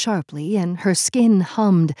tingled sharply and her skin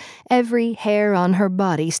hummed, every hair on her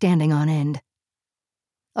body standing on end.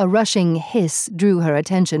 A rushing hiss drew her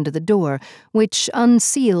attention to the door, which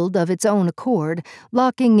unsealed of its own accord,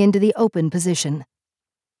 locking into the open position.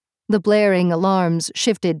 The blaring alarms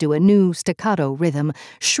shifted to a new staccato rhythm,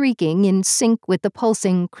 shrieking in sync with the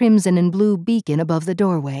pulsing crimson and blue beacon above the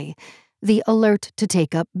doorway, the alert to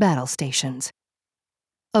take up battle stations.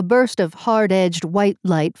 A burst of hard-edged white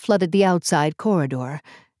light flooded the outside corridor.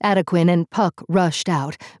 Adequin and Puck rushed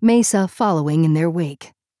out, Mesa following in their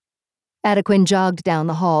wake. Adequin jogged down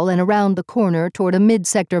the hall and around the corner toward a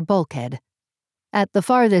mid-sector bulkhead. At the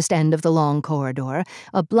farthest end of the long corridor,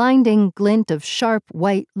 a blinding glint of sharp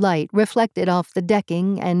white light reflected off the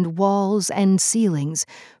decking and walls and ceilings,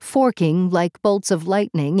 forking like bolts of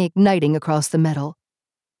lightning igniting across the metal.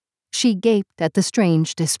 She gaped at the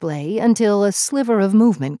strange display until a sliver of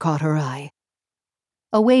movement caught her eye.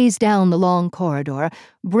 A ways down the long corridor,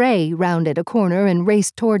 Bray rounded a corner and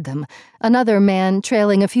raced toward them, another man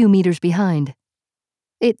trailing a few meters behind.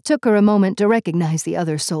 It took her a moment to recognize the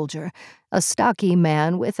other soldier, a stocky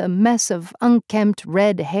man with a mess of unkempt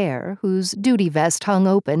red hair whose duty vest hung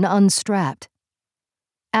open unstrapped.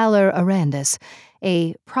 Aller Arandis,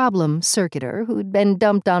 a problem circuiter who'd been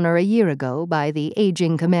dumped on her a year ago by the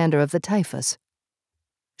aging commander of the Typhus.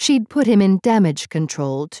 She'd put him in damage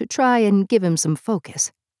control to try and give him some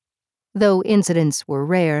focus. Though incidents were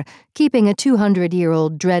rare, keeping a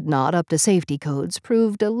 200-year-old dreadnought up to safety codes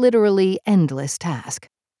proved a literally endless task.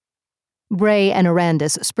 Bray and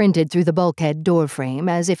Arandis sprinted through the bulkhead doorframe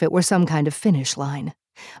as if it were some kind of finish line.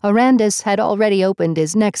 Arandis had already opened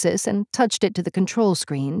his Nexus and touched it to the control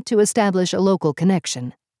screen to establish a local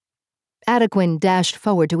connection. Adequin dashed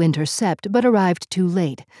forward to intercept, but arrived too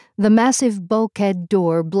late. The massive bulkhead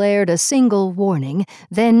door blared a single warning,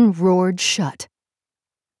 then roared shut.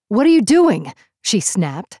 "What are you doing?" she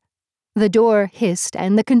snapped. The door hissed,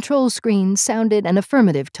 and the control screen sounded an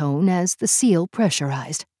affirmative tone as the seal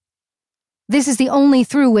pressurized. "This is the only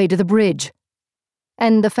throughway to the bridge."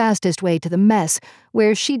 And the fastest way to the mess,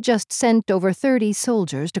 where she'd just sent over 30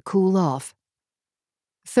 soldiers to cool off.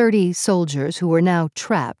 30 soldiers who were now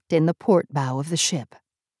trapped in the port bow of the ship.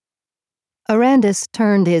 Arandis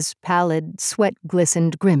turned his pallid,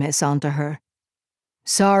 sweat-glistened grimace onto her.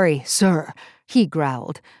 "Sorry, sir," he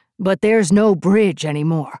growled, "but there's no bridge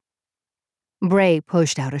anymore." Bray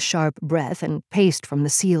pushed out a sharp breath and paced from the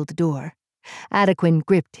sealed door. Adequin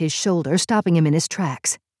gripped his shoulder, stopping him in his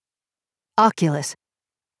tracks. "Oculus."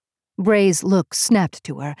 Bray's look snapped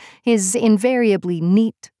to her, his invariably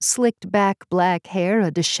neat, slicked-back black hair a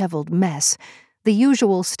disheveled mess, the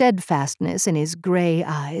usual steadfastness in his gray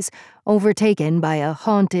eyes overtaken by a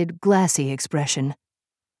haunted, glassy expression.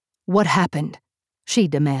 "What happened?" she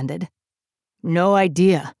demanded. "No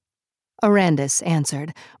idea," Arandis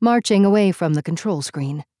answered, marching away from the control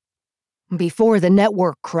screen. "Before the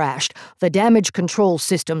network crashed, the damage control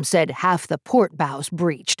system said half the port bows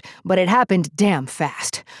breached, but it happened damn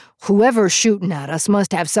fast. Whoever's shooting at us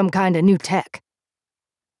must have some kind of new tech."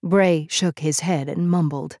 Bray shook his head and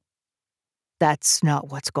mumbled, "That's not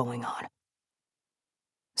what's going on."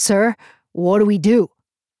 "Sir, what do we do?"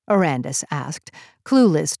 Arandis asked,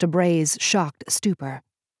 clueless to Bray's shocked stupor.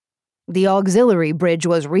 "The auxiliary bridge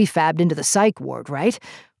was refabbed into the psych ward, right?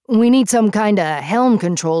 We need some kinda helm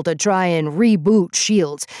control to try and reboot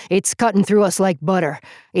shields. It's cutting through us like butter.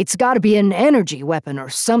 It's gotta be an energy weapon or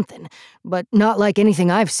something, but not like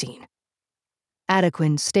anything I've seen."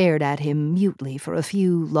 Adequin stared at him mutely for a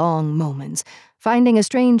few long moments, finding a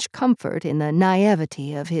strange comfort in the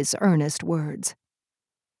naivety of his earnest words.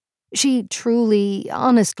 She truly,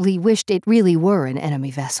 honestly wished it really were an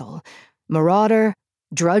enemy vessel. Marauder,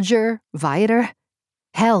 Drudger, Viator.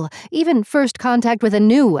 Hell, even first contact with a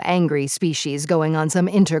new angry species going on some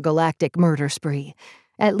intergalactic murder spree.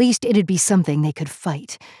 At least it'd be something they could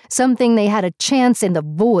fight, something they had a chance in the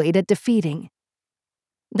void at defeating.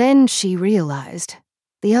 Then she realized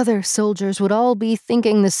the other soldiers would all be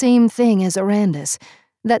thinking the same thing as Arandis,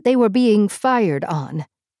 that they were being fired on,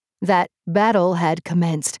 that battle had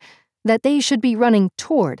commenced, that they should be running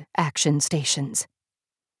toward action stations.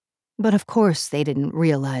 But of course they didn't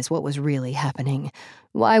realize what was really happening.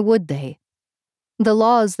 Why would they? The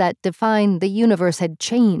laws that define the universe had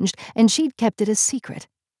changed, and she'd kept it a secret.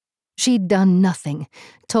 She'd done nothing,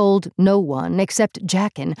 told no one except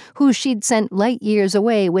Jaqen, who she'd sent light years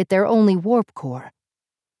away with their only warp core.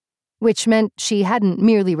 Which meant she hadn't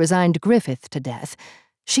merely resigned Griffith to death,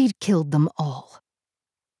 she'd killed them all.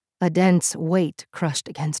 A dense weight crushed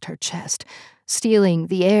against her chest, stealing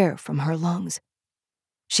the air from her lungs.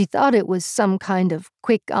 She thought it was some kind of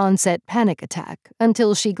quick-onset panic attack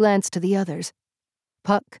until she glanced to the others.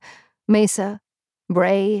 Puck, Mesa,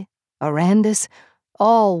 Bray, Arandis,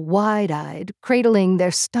 all wide-eyed, cradling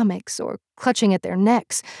their stomachs or clutching at their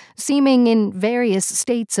necks, seeming in various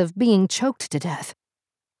states of being choked to death.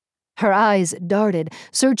 Her eyes darted,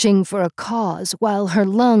 searching for a cause, while her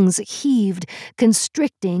lungs heaved,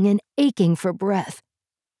 constricting and aching for breath.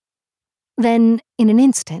 Then, in an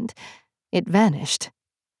instant, it vanished.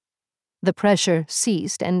 The pressure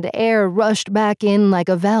ceased, and air rushed back in like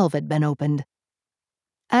a valve had been opened.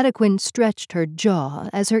 Adequin stretched her jaw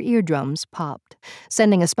as her eardrums popped,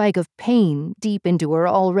 sending a spike of pain deep into her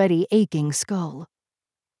already aching skull.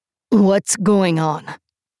 "What's going on?"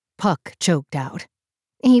 Puck choked out.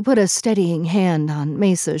 He put a steadying hand on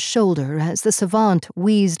Mesa's shoulder as the savant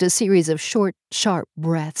wheezed a series of short, sharp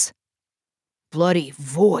breaths. "Bloody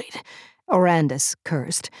void," Arandis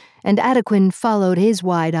cursed, and Adequin followed his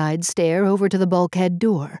wide-eyed stare over to the bulkhead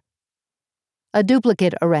door. A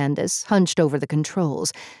duplicate Arandis hunched over the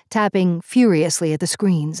controls, tapping furiously at the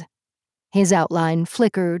screens. His outline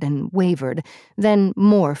flickered and wavered, then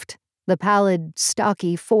morphed, the pallid,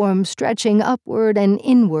 stocky form stretching upward and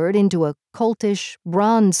inward into a cultish,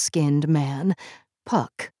 bronze-skinned man,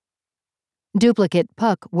 Puck. Duplicate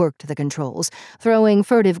Puck worked the controls, throwing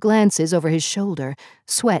furtive glances over his shoulder,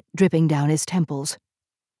 sweat dripping down his temples.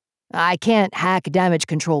 "I can't hack damage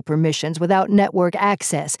control permissions without network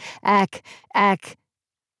access. The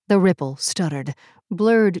ripple stuttered,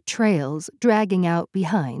 blurred trails dragging out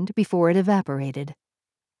behind before it evaporated.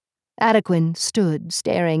 Adequin stood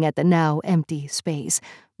staring at the now empty space,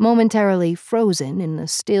 momentarily frozen in the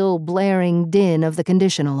still blaring din of the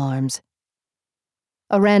condition alarms.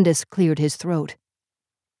 Arandis cleared his throat.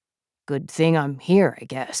 "Good thing I'm here, I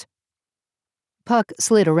guess." Puck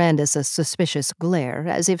slid Arandis a suspicious glare,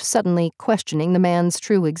 as if suddenly questioning the man's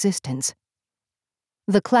true existence.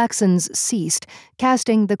 The klaxons ceased,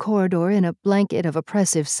 casting the corridor in a blanket of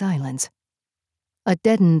oppressive silence. A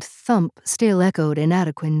deadened thump still echoed in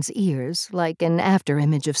Adequin's ears like an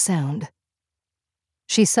afterimage of sound.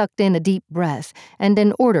 She sucked in a deep breath, and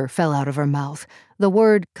an order fell out of her mouth, the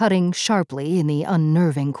word cutting sharply in the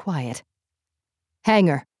unnerving quiet.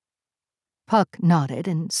 "Hangar." Puck nodded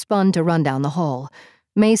and spun to run down the hall.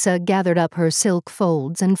 Mesa gathered up her silk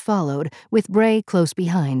folds and followed, with Bray close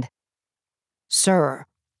behind. "Sir,"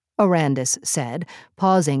 Arandis said,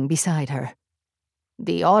 pausing beside her.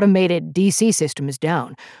 "The automated DC system is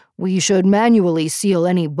down. We should manually seal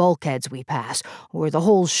any bulkheads we pass, or the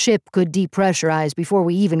whole ship could depressurize before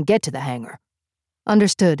we even get to the hangar."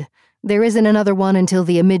 "Understood. There isn't another one until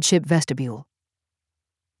the amidship vestibule."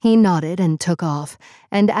 He nodded and took off,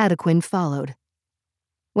 and Adequin followed,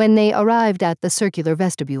 When they arrived at the circular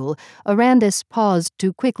vestibule, Arandis paused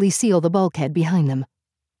to quickly seal the bulkhead behind them.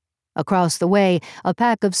 Across the way, a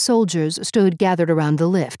pack of soldiers stood gathered around the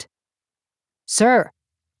lift. "Sir,"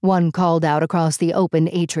 one called out across the open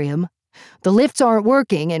atrium, "the lifts aren't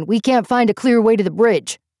working and we can't find a clear way to the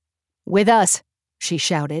bridge." "With us," she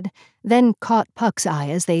shouted, then caught Puck's eye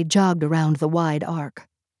as they jogged around the wide arc.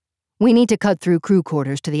 "We need to cut through crew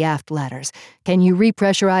quarters to the aft ladders. Can you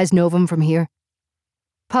repressurize Novum from here?"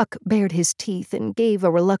 Puck bared his teeth and gave a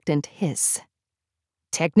reluctant hiss.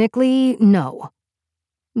 "Technically, no."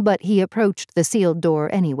 But he approached the sealed door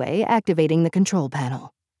anyway, activating the control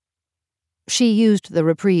panel. She used the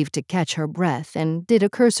reprieve to catch her breath and did a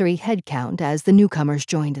cursory head count as the newcomers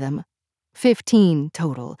joined them. 15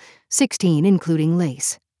 total, 16 including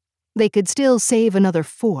Lace. They could still save another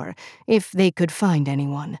 4 if they could find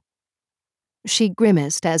anyone. She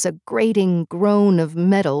grimaced as a grating groan of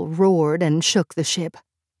metal roared and shook the ship.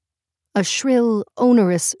 A shrill,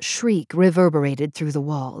 onerous shriek reverberated through the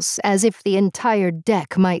walls, as if the entire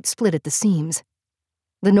deck might split at the seams.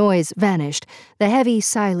 The noise vanished, the heavy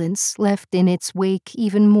silence left in its wake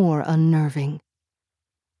even more unnerving.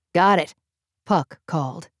 "Got it," Puck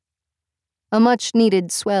called. A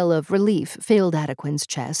much-needed swell of relief filled Adequin's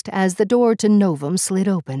chest as the door to Novum slid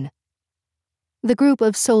open. The group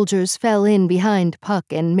of soldiers fell in behind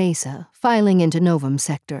Puck and Mesa, filing into Novum's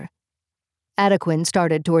sector. Adequin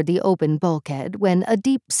started toward the open bulkhead when a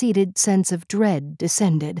deep-seated sense of dread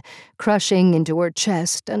descended, crushing into her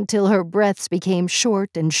chest until her breaths became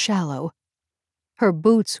short and shallow. Her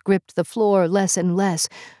boots gripped the floor less and less,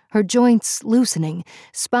 her joints loosening,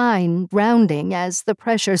 spine rounding as the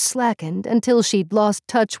pressure slackened until she'd lost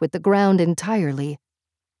touch with the ground entirely.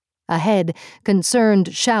 Ahead,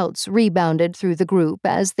 concerned shouts rebounded through the group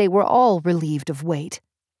as they were all relieved of weight.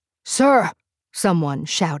 "Sir!" someone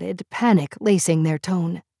shouted, panic lacing their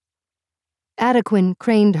tone. Adequin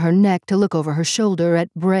craned her neck to look over her shoulder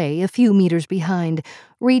at Bray a few meters behind,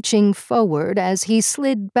 reaching forward as he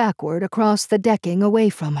slid backward across the decking away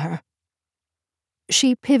from her.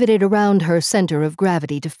 She pivoted around her center of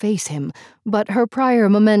gravity to face him, but her prior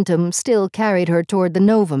momentum still carried her toward the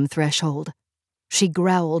Novum threshold. She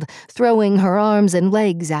growled, throwing her arms and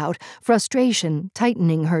legs out, frustration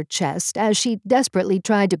tightening her chest as she desperately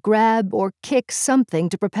tried to grab or kick something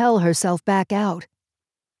to propel herself back out.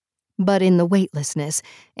 But in the weightlessness,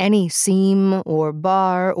 any seam or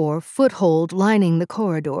bar or foothold lining the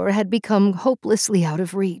corridor had become hopelessly out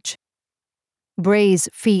of reach. Bray's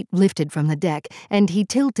feet lifted from the deck, and he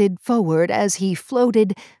tilted forward as he fell,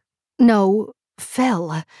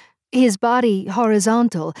 his body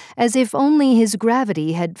horizontal, as if only his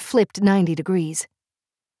gravity had flipped 90 degrees.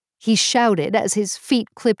 He shouted as his feet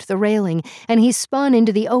clipped the railing, and he spun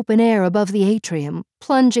into the open air above the atrium,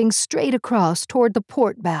 plunging straight across toward the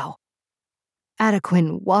port bow.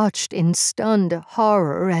 Adequin watched in stunned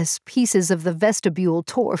horror as pieces of the vestibule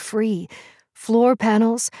tore free. Floor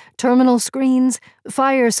panels, terminal screens,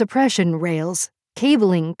 fire suppression rails,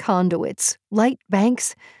 cabling conduits, light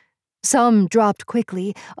banks. Some dropped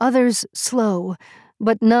quickly, others slow,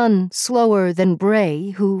 but none slower than Bray,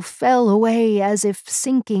 who fell away as if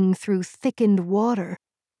sinking through thickened water.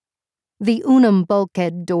 The Unum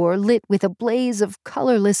bulkhead door lit with a blaze of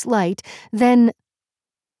colorless light, then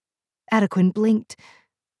Adequin blinked.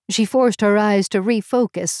 She forced her eyes to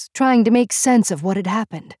refocus, trying to make sense of what had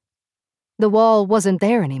happened. The wall wasn't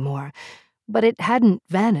there anymore, but it hadn't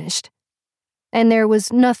vanished, and there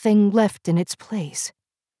was nothing left in its place.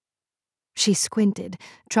 She squinted,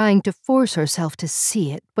 trying to force herself to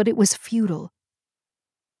see it, but it was futile.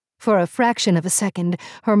 For a fraction of a second,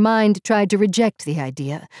 her mind tried to reject the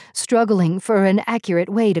idea, struggling for an accurate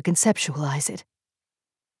way to conceptualize it.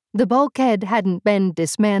 The bulkhead hadn't been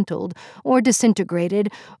dismantled, or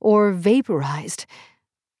disintegrated, or vaporized.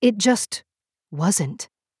 It just wasn't.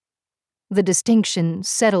 The distinction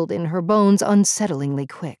settled in her bones unsettlingly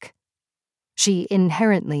quick. She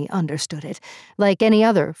inherently understood it, like any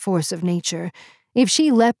other force of nature. If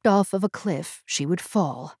she leapt off of a cliff, she would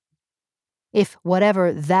fall. If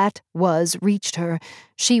whatever that was reached her,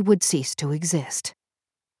 she would cease to exist.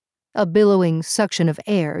 A billowing suction of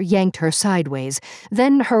air yanked her sideways,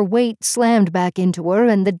 then her weight slammed back into her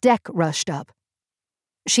and the deck rushed up.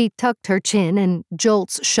 She tucked her chin and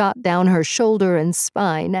jolts shot down her shoulder and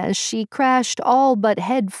spine as she crashed all but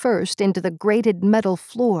head first into the grated metal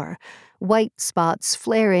floor, white spots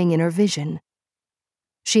flaring in her vision.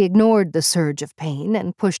 She ignored the surge of pain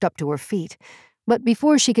and pushed up to her feet, but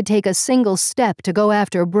before she could take a single step to go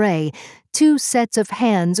after Bray, 2 sets of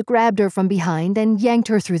hands grabbed her from behind and yanked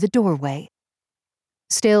her through the doorway.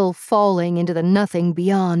 Still falling into the nothing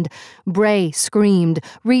beyond, Bray screamed,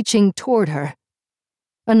 reaching toward her.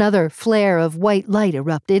 Another flare of white light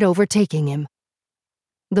erupted, overtaking him.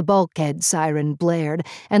 The bulkhead siren blared,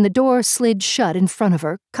 and the door slid shut in front of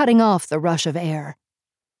her, cutting off the rush of air.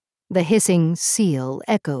 The hissing seal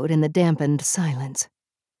echoed in the dampened silence.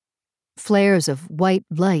 Flares of white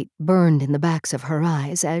light burned in the backs of her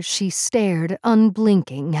eyes as she stared,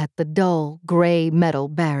 unblinking, at the dull, gray metal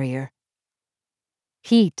barrier.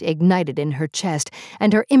 Heat ignited in her chest,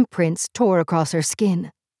 and her imprints tore across her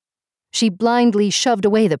skin. She blindly shoved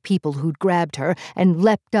away the people who'd grabbed her and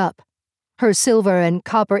leapt up. Her silver and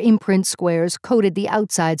copper imprint squares coated the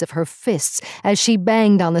outsides of her fists as she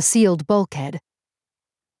banged on the sealed bulkhead.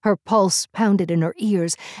 Her pulse pounded in her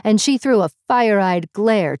ears, and she threw a fire-eyed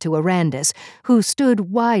glare to Arandis, who stood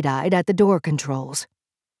wide-eyed at the door controls.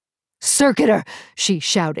 "Circuiter!" she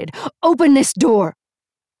shouted. "Open this door!"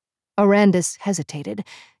 Arandis hesitated.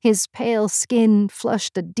 His pale skin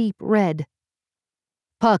flushed a deep red.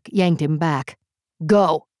 Puck yanked him back.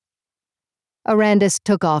 "Go!" Arandis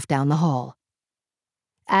took off down the hall.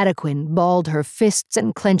 Adequin balled her fists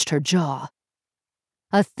and clenched her jaw.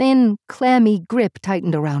 A thin, clammy grip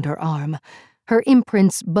tightened around her arm. Her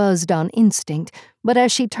imprints buzzed on instinct, but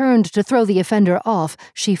as she turned to throw the offender off,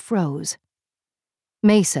 she froze.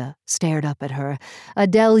 Mesa stared up at her, a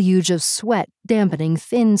deluge of sweat dampening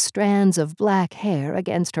thin strands of black hair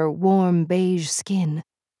against her warm beige skin.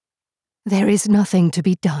 "There is nothing to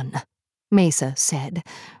be done," Mesa said,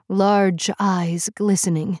 large eyes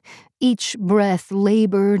glistening, each breath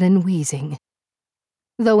labored and wheezing.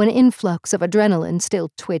 Though an influx of adrenaline still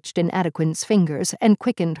twitched in Adequin's fingers and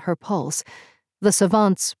quickened her pulse, the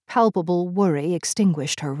savant's palpable worry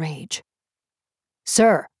extinguished her rage.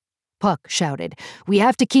 "Sir," Puck shouted, "we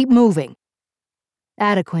have to keep moving."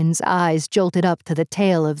 Adequin's eyes jolted up to the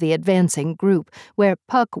tail of the advancing group, where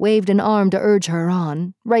Puck waved an arm to urge her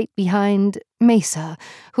on, right behind Mesa,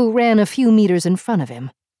 who ran a few meters in front of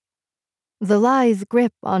him. The lithe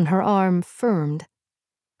grip on her arm firmed.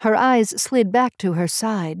 Her eyes slid back to her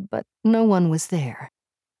side, but no one was there.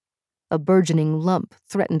 A burgeoning lump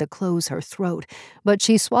threatened to close her throat, but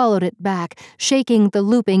she swallowed it back, shaking the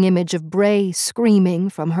looping image of Bray screaming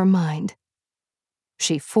from her mind.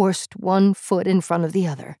 She forced one foot in front of the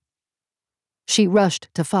other. She rushed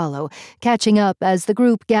to follow, catching up as the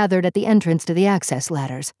group gathered at the entrance to the access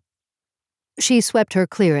ladders. She swept her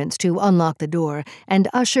clearance to unlock the door and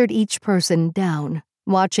ushered each person down,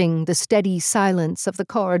 watching the steady silence of the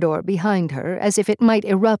corridor behind her as if it might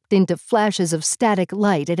erupt into flashes of static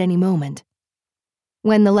light at any moment.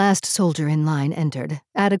 When the last soldier in line entered,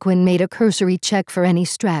 Adequin made a cursory check for any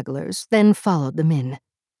stragglers, then followed them in.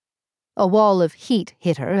 A wall of heat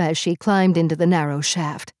hit her as she climbed into the narrow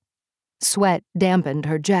shaft. Sweat dampened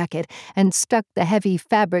her jacket and stuck the heavy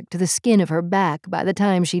fabric to the skin of her back by the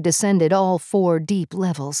time she descended all 4 deep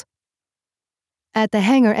levels. At the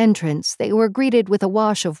hangar entrance, they were greeted with a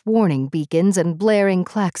wash of warning beacons and blaring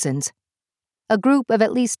klaxons. A group of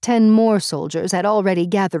at least 10 more soldiers had already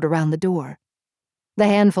gathered around the door. The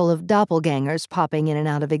handful of doppelgangers popping in and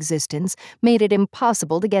out of existence made it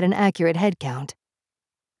impossible to get an accurate head count.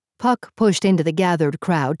 Puck pushed into the gathered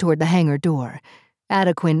crowd toward the hangar door.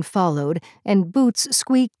 Adequin followed, and boots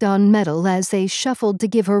squeaked on metal as they shuffled to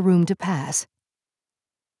give her room to pass.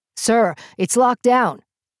 "Sir, it's locked down,"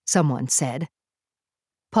 someone said.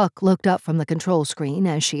 Puck looked up from the control screen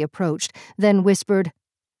as she approached, then whispered,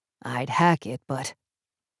 "I'd hack it, but..."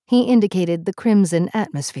 He indicated the crimson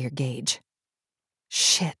atmosphere gauge.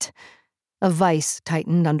 Shit. A vice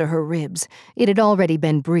tightened under her ribs. It had already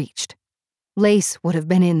been breached. Lace would have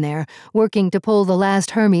been in there, working to pull the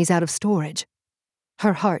last Hermes out of storage.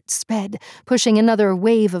 Her heart sped, pushing another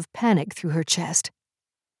wave of panic through her chest.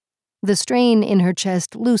 The strain in her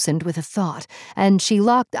chest loosened with a thought, and she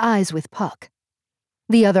locked eyes with Puck.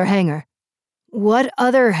 The other hangar. "What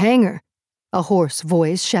other hangar?" a hoarse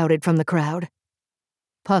voice shouted from the crowd.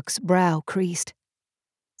 Puck's brow creased.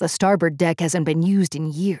 "The starboard deck hasn't been used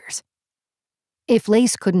in years." If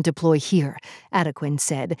Lace couldn't deploy here, Adequin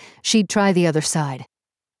said, she'd try the other side.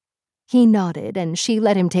 He nodded, and she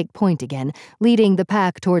let him take point again, leading the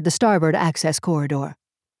pack toward the starboard access corridor.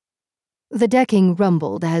 The decking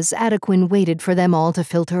rumbled as Adequin waited for them all to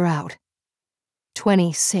filter out.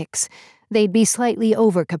 26. They'd be slightly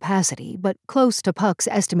over capacity, but close to Puck's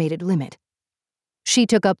estimated limit. She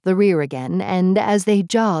took up the rear again, and as they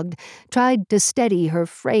jogged, tried to steady her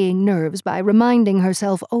fraying nerves by reminding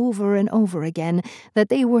herself over and over again that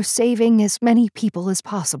they were saving as many people as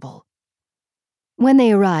possible. When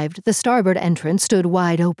they arrived, the starboard entrance stood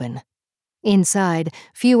wide open. Inside,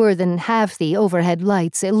 fewer than half the overhead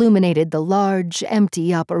lights illuminated the large,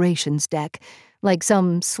 empty operations deck, like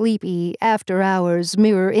some sleepy, after-hours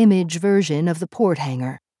mirror image version of the port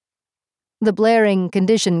hangar. The blaring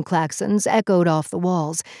condition klaxons echoed off the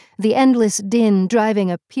walls, the endless din driving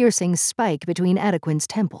a piercing spike between Adequin's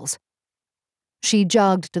temples. She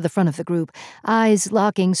jogged to the front of the group, eyes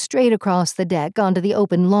locking straight across the deck onto the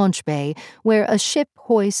open launch bay, where a ship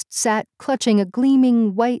hoist sat clutching a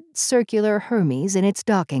gleaming white circular Hermes in its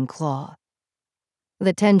docking claw.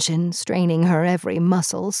 The tension straining her every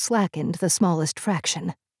muscle slackened the smallest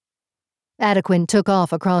fraction. Adequin took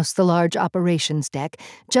off across the large operations deck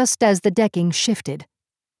just as the decking shifted.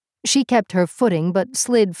 She kept her footing but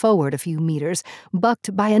slid forward a few meters,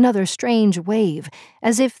 bucked by another strange wave,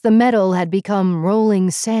 as if the metal had become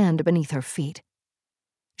rolling sand beneath her feet.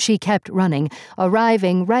 She kept running,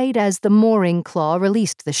 arriving right as the mooring claw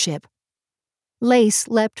released the ship. Lace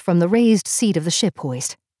leapt from the raised seat of the ship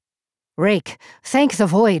hoist. "Rake, thank the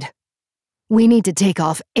void." "We need to take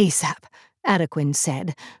off ASAP," Adequin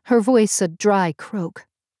said, her voice a dry croak.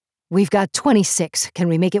 "We've got 26. Can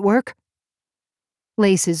we make it work?"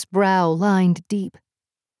 Lace's brow lined deep.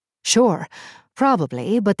 "Sure,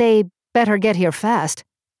 probably, but they better get here fast."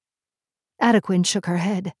 Adequin shook her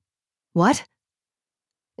head. "What?"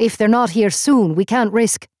 "If they're not here soon, we can't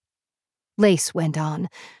risk—" Lace went on,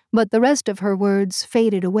 but the rest of her words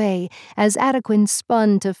faded away as Adequin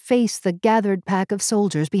spun to face the gathered pack of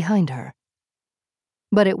soldiers behind her.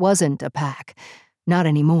 But it wasn't a pack. Not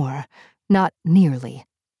anymore. Not nearly.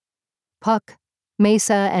 Puck,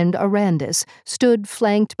 Mesa, and Arandis stood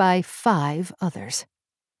flanked by 5 others.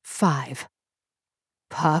 5.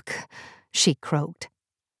 "Puck," she croaked.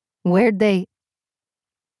 "Where'd they—"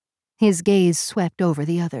 His gaze swept over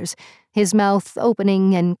the others, his mouth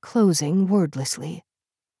opening and closing wordlessly.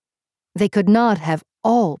 They could not have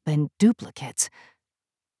all been duplicates.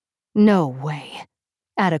 "No way,"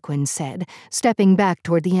 Adequin said, stepping back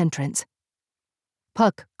toward the entrance.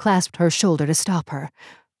 Puck clasped her shoulder to stop her.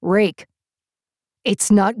 "Rake."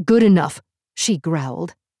 "It's not good enough," she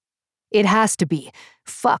growled. "It has to be.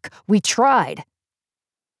 Fuck, we tried."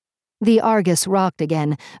 The Argus rocked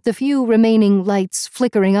again, the few remaining lights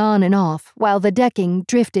flickering on and off, while the decking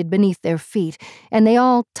drifted beneath their feet, and they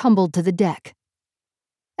all tumbled to the deck.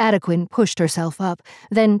 Adequin pushed herself up,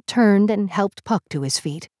 then turned and helped Puck to his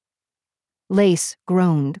feet. Lace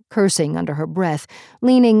groaned, cursing under her breath,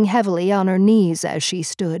 leaning heavily on her knees as she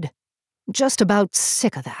stood. "Just about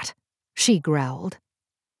sick of that," she growled.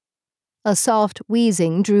 A soft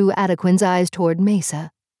wheezing drew Adequin's eyes toward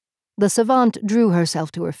Mesa. The savant drew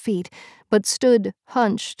herself to her feet, but stood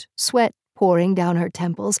hunched, sweat pouring down her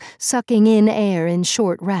temples, sucking in air in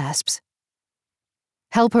short rasps.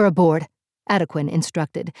 "Help her aboard," Adequin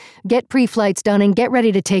instructed. "Get pre-flights done and get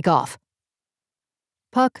ready to take off."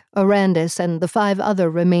 Puck, Arandis, and the 5 other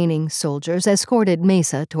remaining soldiers escorted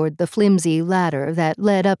Mesa toward the flimsy ladder that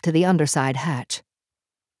led up to the underside hatch.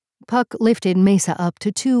 Puck lifted Mesa up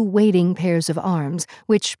to 2 waiting pairs of arms,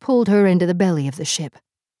 which pulled her into the belly of the ship.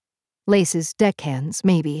 Lace's deckhands,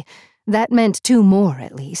 maybe. That meant 2 more,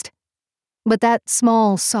 at least. But that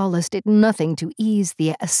small solace did nothing to ease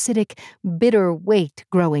the acidic, bitter weight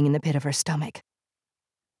growing in the pit of her stomach.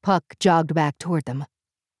 Puck jogged back toward them.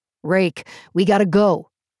 "Rake, we gotta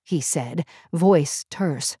go," he said, voice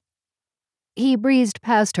terse. He breezed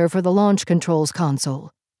past her for the launch controls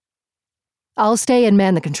console. "I'll stay and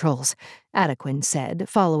man the controls," Adequin said,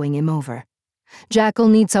 following him over. "Jack'll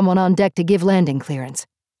need someone on deck to give landing clearance."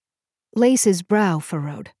 Lace's brow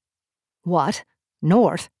furrowed. "What?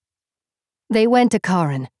 North?" "They went to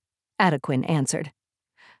Karin," Adequin answered.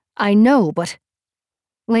 "I know, but—"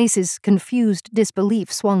 Lace's confused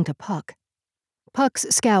disbelief swung to Puck. Puck's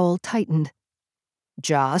scowl tightened.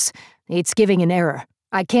 "Joss, it's giving an error.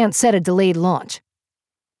 I can't set a delayed launch."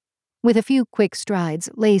 With a few quick strides,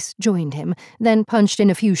 Lace joined him, then punched in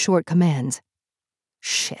a few short commands.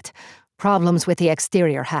 "Shit. Problems with the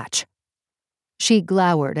exterior hatch." She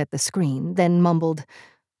glowered at the screen, then mumbled,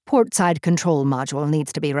 "Portside control module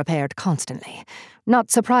needs to be repaired constantly.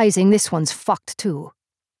 Not surprising this one's fucked, too."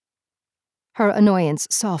 Her annoyance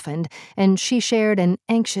softened, and she shared an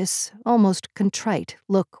anxious, almost contrite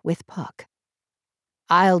look with Puck.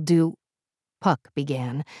 "I'll do—" Puck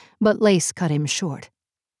began, but Lace cut him short.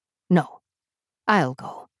 "No, I'll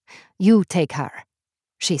go. You take her,"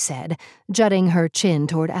 she said, jutting her chin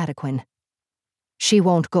toward Adequin. "She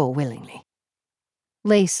won't go willingly."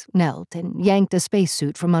 Lace knelt and yanked a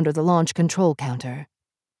spacesuit from under the launch control counter.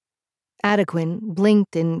 Adequin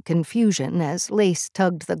blinked in confusion as Lace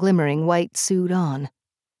tugged the glimmering white suit on.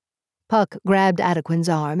 Puck grabbed Adequin's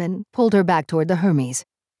arm and pulled her back toward the Hermes.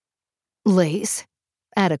 Lace,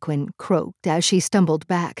 Adequin croaked as she stumbled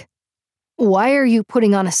back. Why are you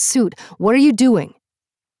putting on a suit? What are you doing?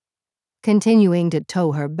 Continuing to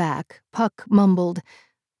tow her back, Puck mumbled,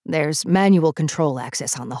 There's manual control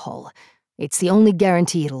access on the hull. It's the only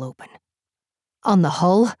guarantee it'll open. On the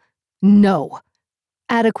hull? No.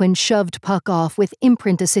 Adequin shoved Puck off with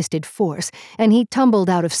imprint-assisted force, and he tumbled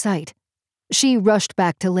out of sight. She rushed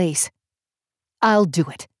back to Lace. I'll do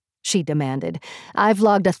it, she demanded. I've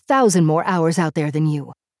logged 1,000 more hours out there than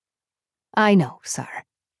you. I know, sir,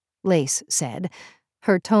 Lace said,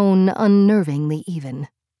 her tone unnervingly even.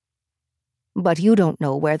 But you don't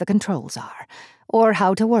know where the controls are, or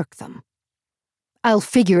how to work them. I'll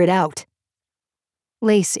figure it out.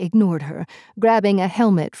 Lace ignored her, grabbing a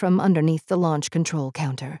helmet from underneath the launch control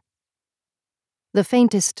counter. The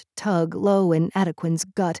faintest tug low in Adequin's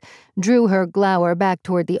gut drew her glower back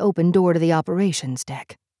toward the open door to the operations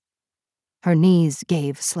deck. Her knees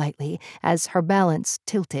gave slightly as her balance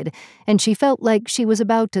tilted, and she felt like she was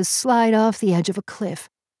about to slide off the edge of a cliff.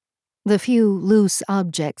 The few loose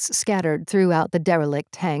objects scattered throughout the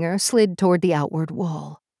derelict hangar slid toward the outward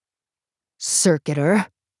wall. Circuiter,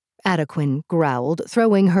 Adequin growled,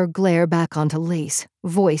 throwing her glare back onto Lace,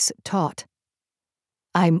 voice taut.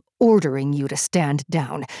 I'm ordering you to stand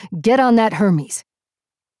down. Get on that Hermes.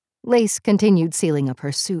 Lace continued sealing up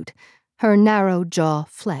her suit, her narrow jaw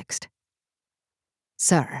flexed.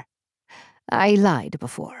 Sir, I lied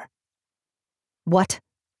before. What?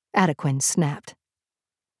 Adequin snapped.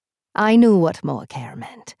 I knew what Moacare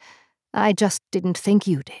meant. I just didn't think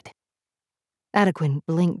you did. Adequin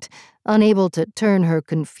blinked, unable to turn her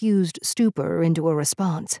confused stupor into a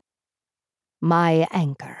response. My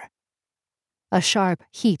anchor. A sharp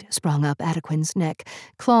heat sprung up Adequin's neck,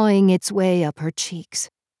 clawing its way up her cheeks.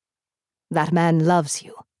 That man loves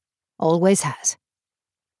you. Always has.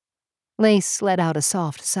 Lace let out a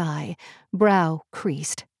soft sigh, brow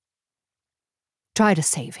creased. Try to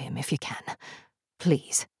save him if you can.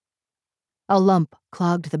 Please. A lump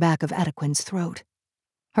clogged the back of Adequin's throat.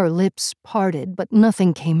 Her lips parted, but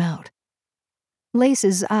nothing came out.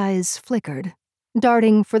 Lace's eyes flickered,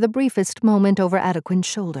 darting for the briefest moment over Adequin's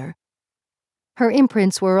shoulder. Her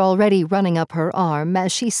imprints were already running up her arm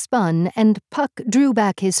as she spun, and Puck drew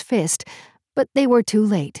back his fist, but they were too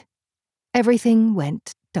late. Everything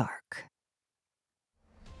went dark.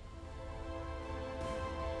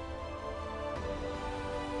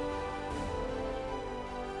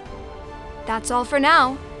 That's all for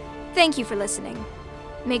now. Thank you for listening.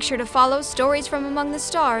 Make sure to follow Stories from Among the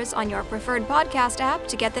Stars on your preferred podcast app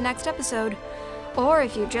to get the next episode. Or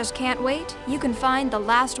if you just can't wait, you can find The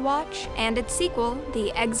Last Watch and its sequel,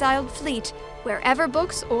 The Exiled Fleet, wherever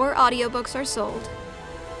books or audiobooks are sold.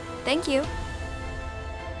 Thank you.